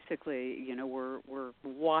basically, we're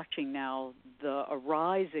watching now the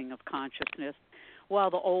arising of consciousness while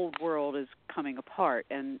the old world is coming apart,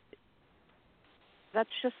 and that's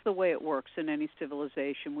just the way it works in any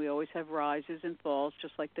civilization. We always have rises and falls,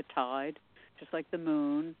 just like the tide, just like the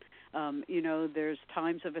moon. There's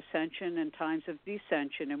times of ascension and times of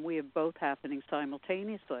descension, and we have both happening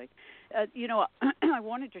simultaneously. I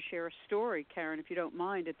wanted to share a story, Karen, if you don't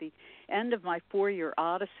mind. At the end of my 4-year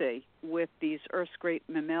odyssey with these Earth's great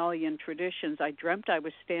mammalian traditions, I dreamt I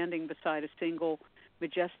was standing beside a single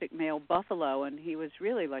majestic male buffalo, and he was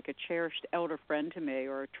really like a cherished elder friend to me,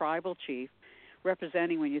 or a tribal chief,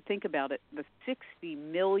 representing, when you think about it, the 60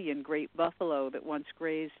 million great buffalo that once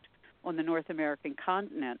grazed on the North American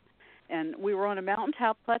continent. And we were on a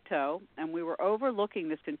mountaintop plateau, and we were overlooking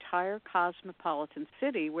this entire cosmopolitan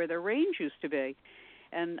city where the range used to be.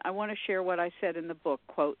 And I want to share what I said in the book,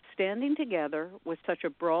 quote, standing together with such a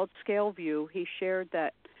broad-scale view, he shared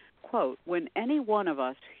that, quote, when any one of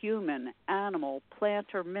us, human, animal, plant,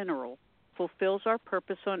 or mineral, fulfills our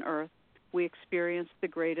purpose on earth, we experience the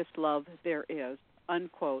greatest love there is,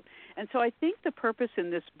 unquote. And so I think the purpose in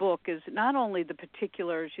this book is not only the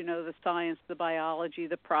particulars, the science, the biology,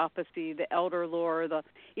 the prophecy, the elder lore,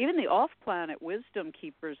 even the off-planet wisdom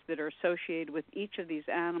keepers that are associated with each of these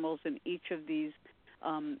animals and each of these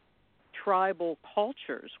tribal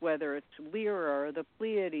cultures, whether it's Lyra or the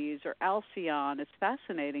Pleiades or Alcyon. It's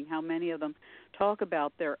fascinating how many of them talk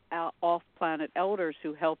about their off-planet elders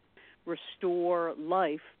who help restore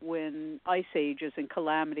life when ice ages and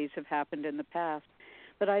calamities have happened in the past.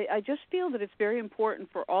 But I just feel that it's very important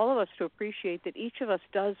for all of us to appreciate that each of us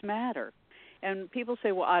does matter. And people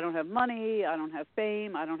say, well, I don't have money, I don't have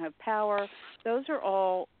fame, I don't have power. Those are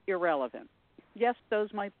all irrelevant. Yes,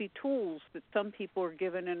 those might be tools that some people are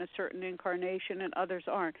given in a certain incarnation and others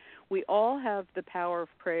aren't. We all have the power of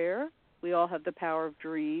prayer, we all have the power of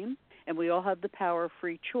dream, and we all have the power of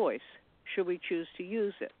free choice, should we choose to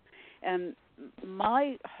use it. And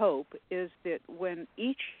my hope is that when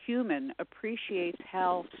each human appreciates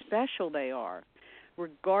how special they are,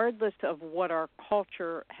 regardless of what our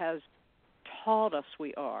culture has taught us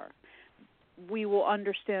we are, we will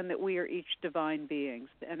understand that we are each divine beings.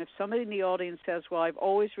 And if somebody in the audience says, well, I've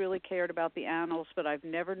always really cared about the animals, but I've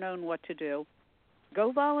never known what to do,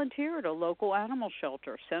 go volunteer at a local animal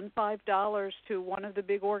shelter. Send $5 to one of the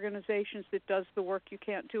big organizations that does the work you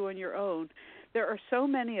can't do on your own. There are so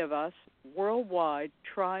many of us worldwide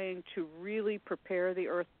trying to really prepare the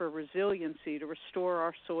earth for resiliency, to restore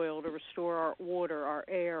our soil, to restore our water, our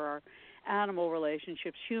air, our animal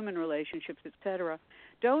relationships, human relationships, etc.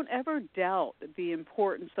 Don't ever doubt the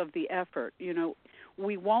importance of the effort.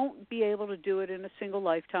 We won't be able to do it in a single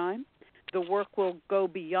lifetime. The work will go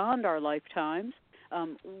beyond our lifetimes.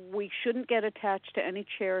 We shouldn't get attached to any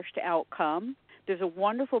cherished outcome. There's a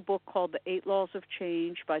wonderful book called The 8 Laws of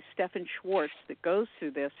Change by Stephen Schwartz that goes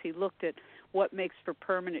through this. He looked at what makes for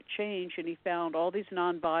permanent change, and he found all these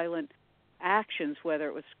nonviolent actions, whether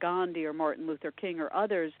it was Gandhi or Martin Luther King or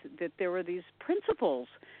others, that there were these principles,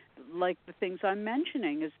 like the things I'm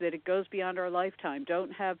mentioning, is that it goes beyond our lifetime.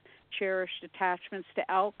 Don't have cherished attachments to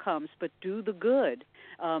outcomes, but do the good.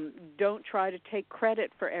 Don't try to take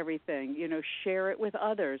credit for everything. Share it with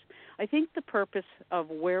others. I think the purpose of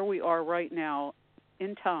where we are right now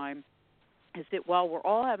in time is that while we're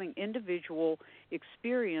all having individual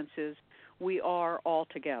experiences, we are all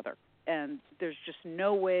together. And there's just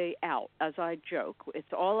no way out, as I joke.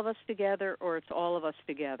 It's all of us together or it's all of us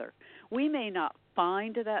together. We may not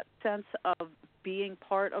find that sense of being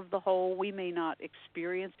part of the whole. We may not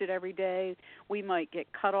experience it every day. We might get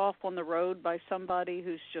cut off on the road by somebody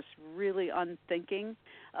who's just really unthinking.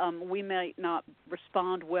 We might not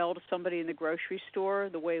respond well to somebody in the grocery store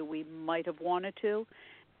the way we might have wanted to.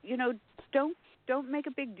 Don't make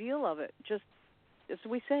a big deal of it. Just, as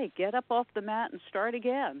we say, get up off the mat and start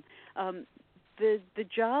again. The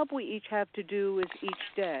job we each have to do is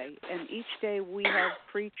each day, and each day we have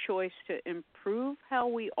free choice to improve how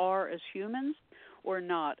we are as humans or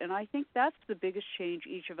not. And I think that's the biggest change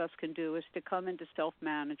each of us can do, is to come into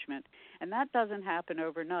self-management. And that doesn't happen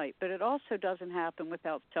overnight, but it also doesn't happen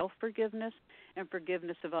without self-forgiveness and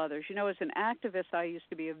forgiveness of others. As an activist, I used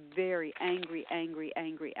to be a very angry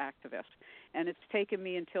activist. And it's taken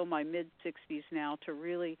me until my mid-60s now to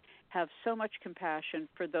really have so much compassion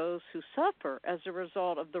for those who suffer as a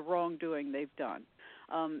result of the wrongdoing they've done.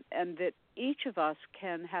 And that each of us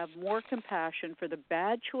can have more compassion for the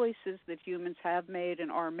bad choices that humans have made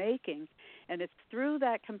and are making. And it's through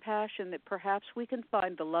that compassion that perhaps we can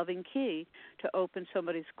find the loving key to open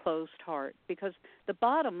somebody's closed heart. Because the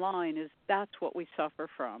bottom line is that's what we suffer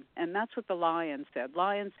from. And that's what the lion said.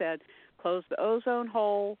 Lion said, close the ozone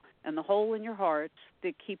hole and the hole in your hearts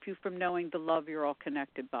that keep you from knowing the love you're all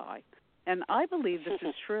connected by. And I believe this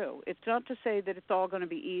is true. It's not to say that it's all going to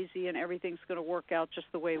be easy and everything's going to work out just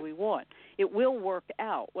the way we want. It will work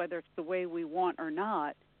out, whether it's the way we want or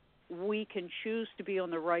not. We can choose to be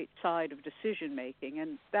on the right side of decision-making,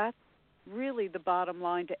 and that's really the bottom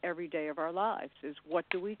line to every day of our lives, is what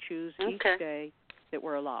do we choose each day that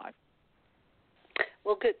we're alive.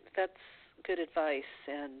 Well, good. That's good advice,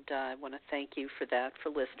 and I want to thank you for that for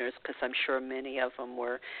listeners, because I'm sure many of them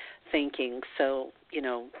were thinking, so,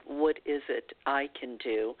 what is it I can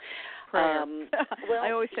do? Prayer. Well,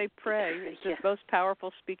 I always say pray. It's the most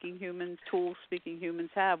powerful tool speaking humans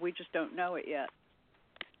have. We just don't know it yet.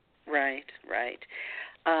 Right.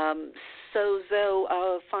 So,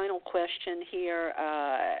 Zoe, final question here.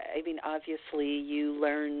 Obviously, you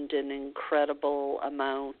learned an incredible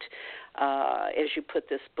amount as you put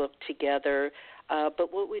this book together.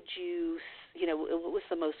 But what would what was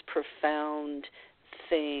the most profound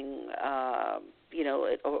thing,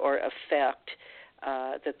 or effect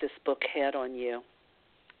that this book had on you?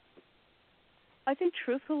 I think,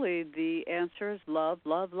 truthfully, the answer is love,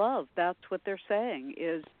 love, love. That's what they're saying,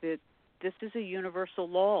 is that this is a universal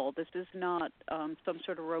law. This is not some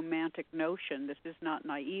sort of romantic notion. This is not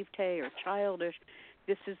naivete or childish.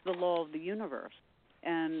 This is the law of the universe.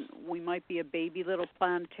 And we might be a baby little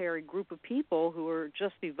planetary group of people who are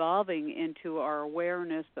just evolving into our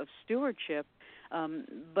awareness of stewardship,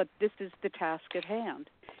 but this is the task at hand.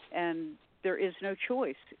 And there is no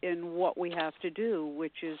choice in what we have to do,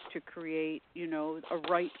 which is to create, a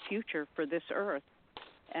right future for this earth.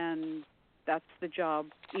 And that's the job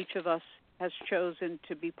each of us has chosen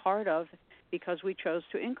to be part of, because we chose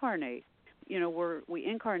to incarnate. We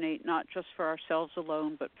incarnate not just for ourselves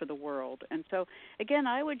alone, but for the world. And so, again,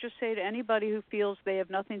 I would just say to anybody who feels they have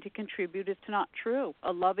nothing to contribute, it's not true.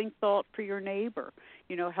 A loving thought for your neighbor,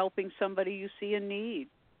 helping somebody you see in need,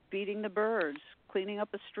 feeding the birds, cleaning up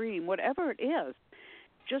a stream, whatever it is,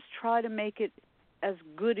 just try to make it as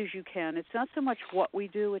good as you can. It's not so much what we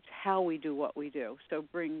do, it's how we do what we do. So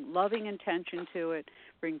bring loving intention to it,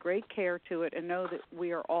 bring great care to it, and know that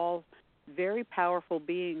we are all very powerful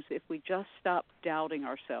beings if we just stop doubting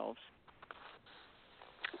ourselves.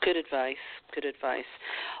 Good advice.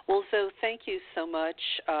 Well, Zoe, thank you so much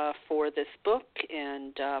for this book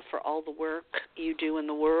and for all the work you do in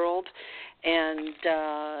the world. And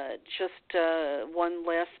just one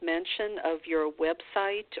last mention of your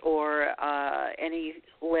website or any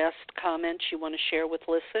last comments you want to share with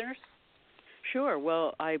listeners? Sure.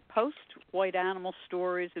 Well, I post white animal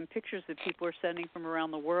stories and pictures that people are sending from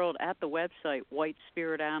around the world at the website,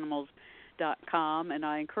 whitespiritanimals.com, and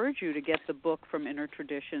I encourage you to get the book from Inner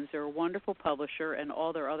Traditions. They're a wonderful publisher, and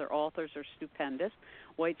all their other authors are stupendous.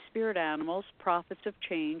 White Spirit Animals, Prophets of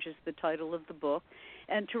Change is the title of the book.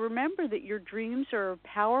 And to remember that your dreams are a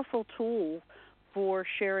powerful tool for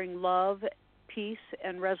sharing love, peace,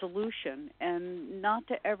 and resolution, and not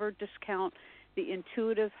to ever discount the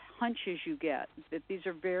intuitive hunches you get, that these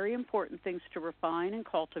are very important things to refine and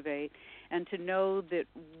cultivate, and to know that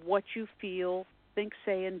what you feel, think,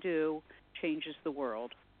 say, and do changes the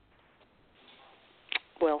world.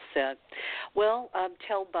 Well said. Well,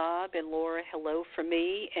 tell Bob and Laura hello for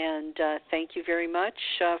me, and thank you very much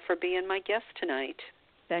for being my guest tonight.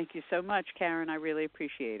 Thank you so much, Karen. I really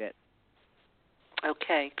appreciate it.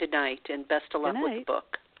 Okay, good night, and best of luck with the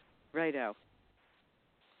book. Righto.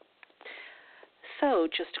 So,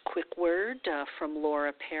 just a quick word from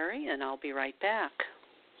Laura Perry, and I'll be right back.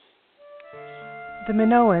 The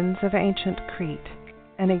Minoans of ancient Crete,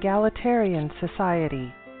 an egalitarian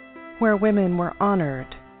society, where women were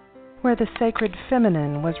honored, where the sacred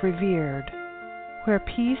feminine was revered, where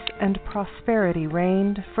peace and prosperity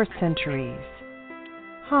reigned for centuries.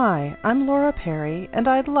 Hi, I'm Laura Perry, and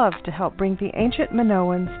I'd love to help bring the ancient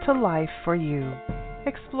Minoans to life for you.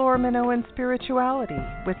 Explore Minoan spirituality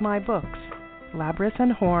with my books, Labyrinth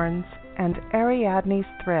and Horns, and Ariadne's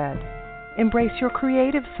Thread. Embrace your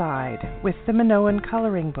creative side with the Minoan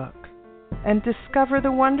Coloring Book, and discover the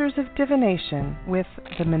wonders of divination with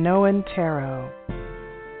the Minoan Tarot.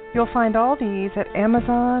 You'll find all these at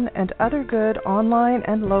Amazon and other good online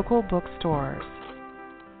and local bookstores.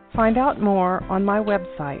 Find out more on my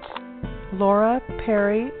website,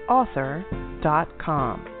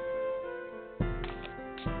 lauraperryauthor.com.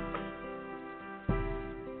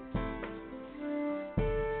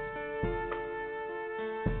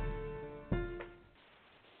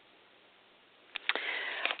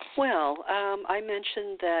 Well, I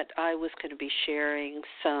mentioned that I was going to be sharing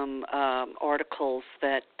some articles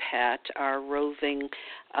that Pat, our roving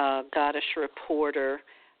goddess reporter,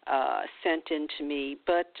 sent in to me,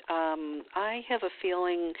 but I have a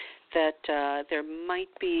feeling that there might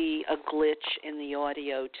be a glitch in the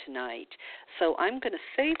audio tonight. So I'm going to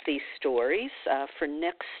save these stories for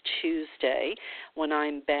next Tuesday when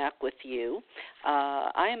I'm back with you.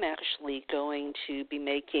 I am actually going to be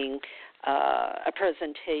making a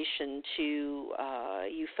presentation to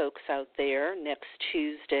you folks out there next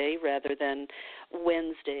Tuesday rather than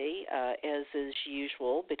Wednesday, as is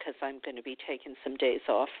usual, because I'm going to be taking some days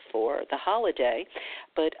off for the holiday.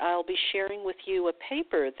 But I'll be sharing with you a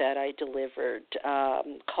paper that I delivered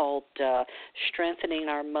called Strengthening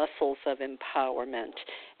Our Muscles of Empowerment,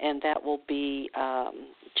 and that will be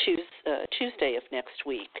Tuesday of next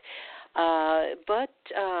week. But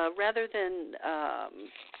rather than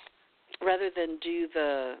do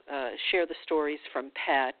share the stories from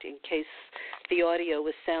Pat, in case the audio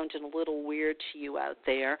is sounding a little weird to you out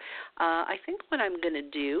there, I think what I'm going to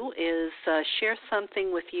do is share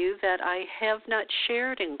something with you that I have not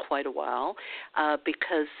shared in quite a while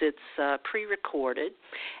because it's pre-recorded.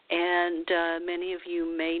 And many of you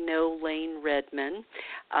may know Lane Redman,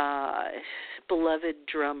 beloved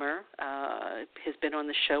drummer, has been on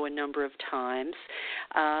the show a number of times.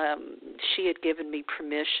 She had given me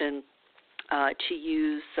permission to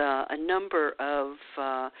use a number of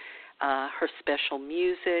her special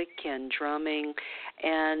music and drumming.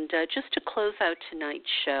 And just to close out tonight's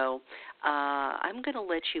show, I'm going to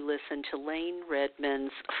let you listen to Lane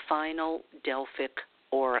Redman's final Delphic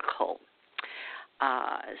Oracle.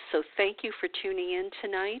 So thank you for tuning in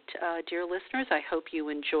tonight, dear listeners. I hope you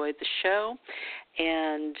enjoyed the show,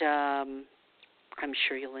 and I'm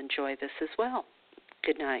sure you'll enjoy this as well.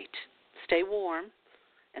 Good night. Stay warm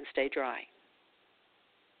and stay dry.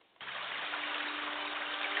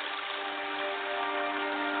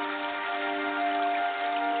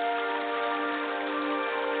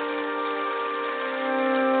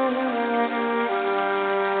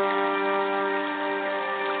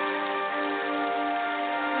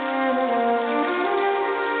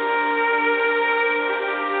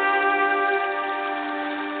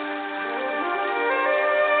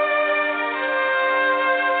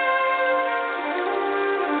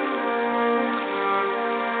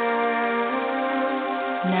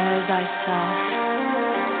 Know thyself.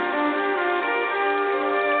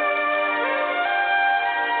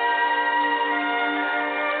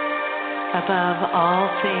 Above all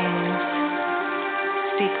things,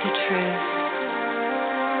 speak the truth.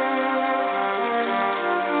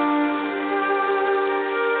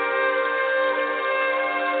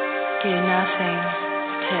 Do nothing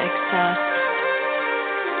to accept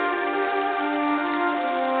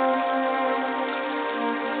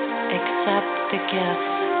accept the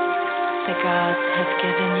gifts the gods have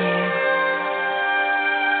given you.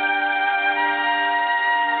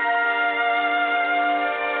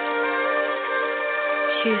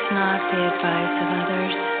 Choose not the advice of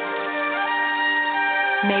others.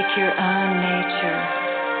 Make your own nature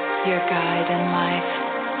your guide in life.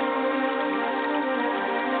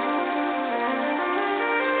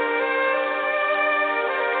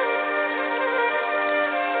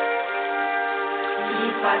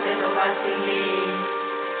 Πατε το βασιλεί,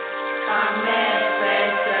 καμέ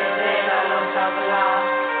πέσε δέρα λοσαβλά,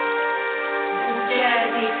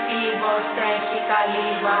 ουκέδι φίβος έχει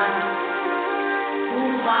καλύβαν, ου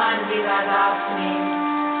μάντιγα δάφνη,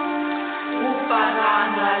 ου παγάν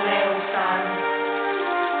λαλέουσαν,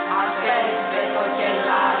 απέσπετο και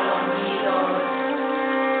λάλλον είδος.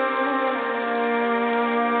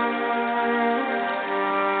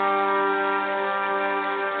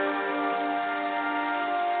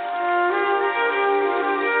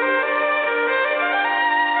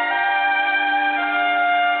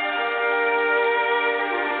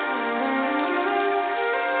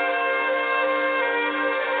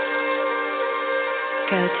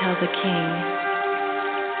 Go tell the king,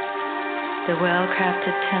 the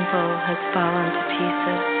well-crafted temple has fallen to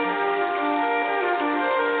pieces.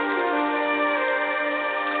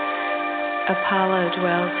 Apollo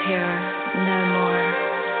dwells here no more.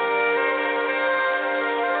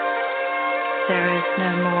 There is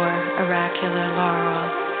no more oracular laurel.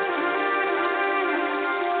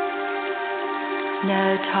 No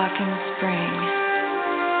talking spring.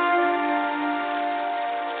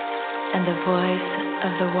 And the voice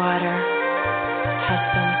of the water has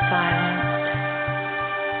been silenced.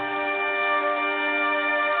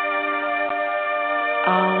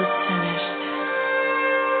 All is finished.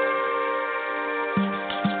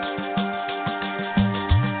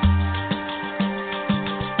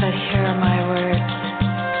 But here are my words.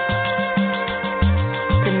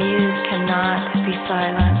 The muse cannot be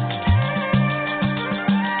silenced.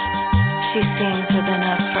 She sings within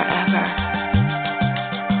us forever.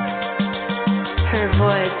 Her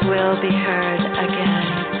voice will be heard again.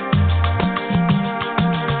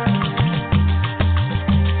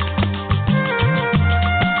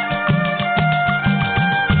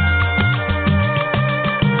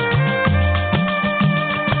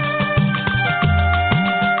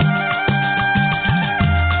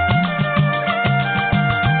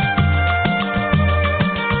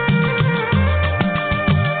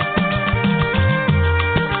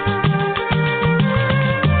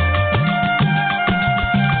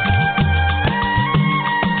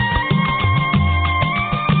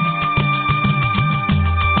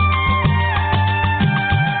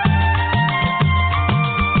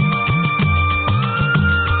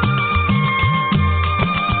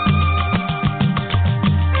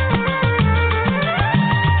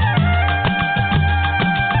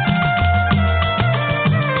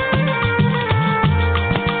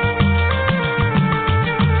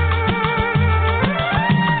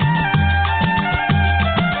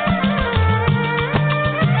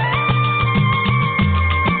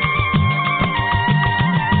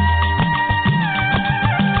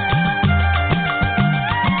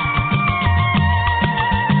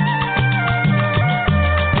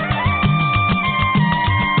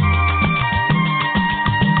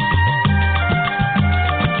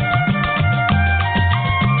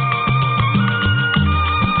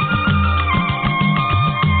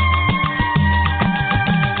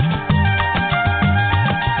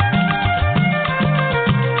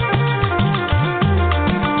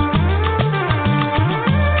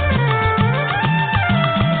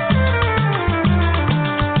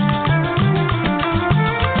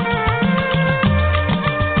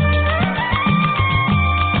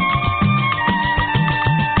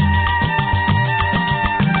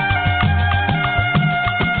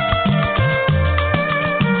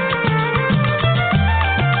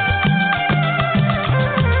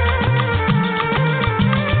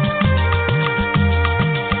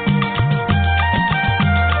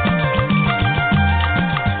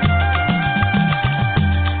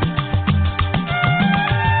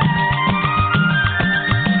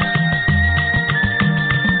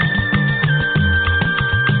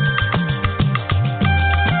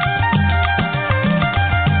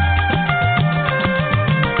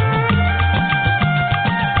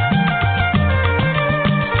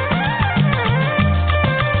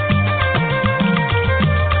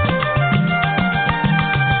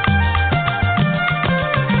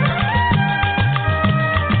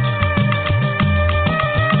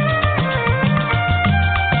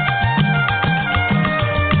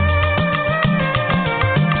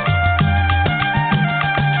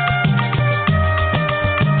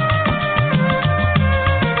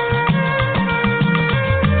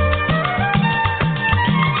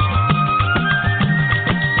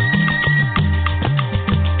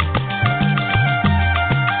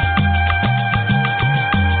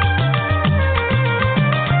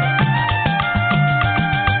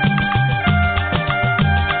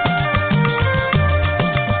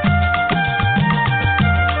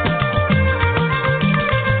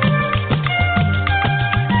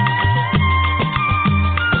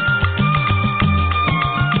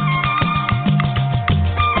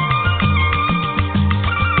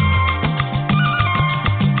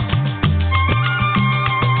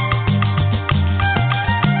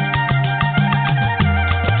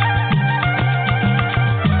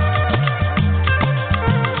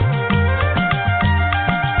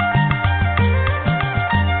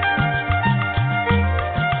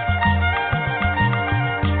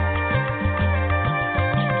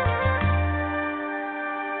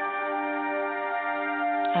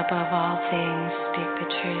 Above all things, speak the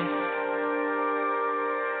truth.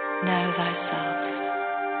 Know thyself.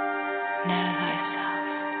 Know thyself.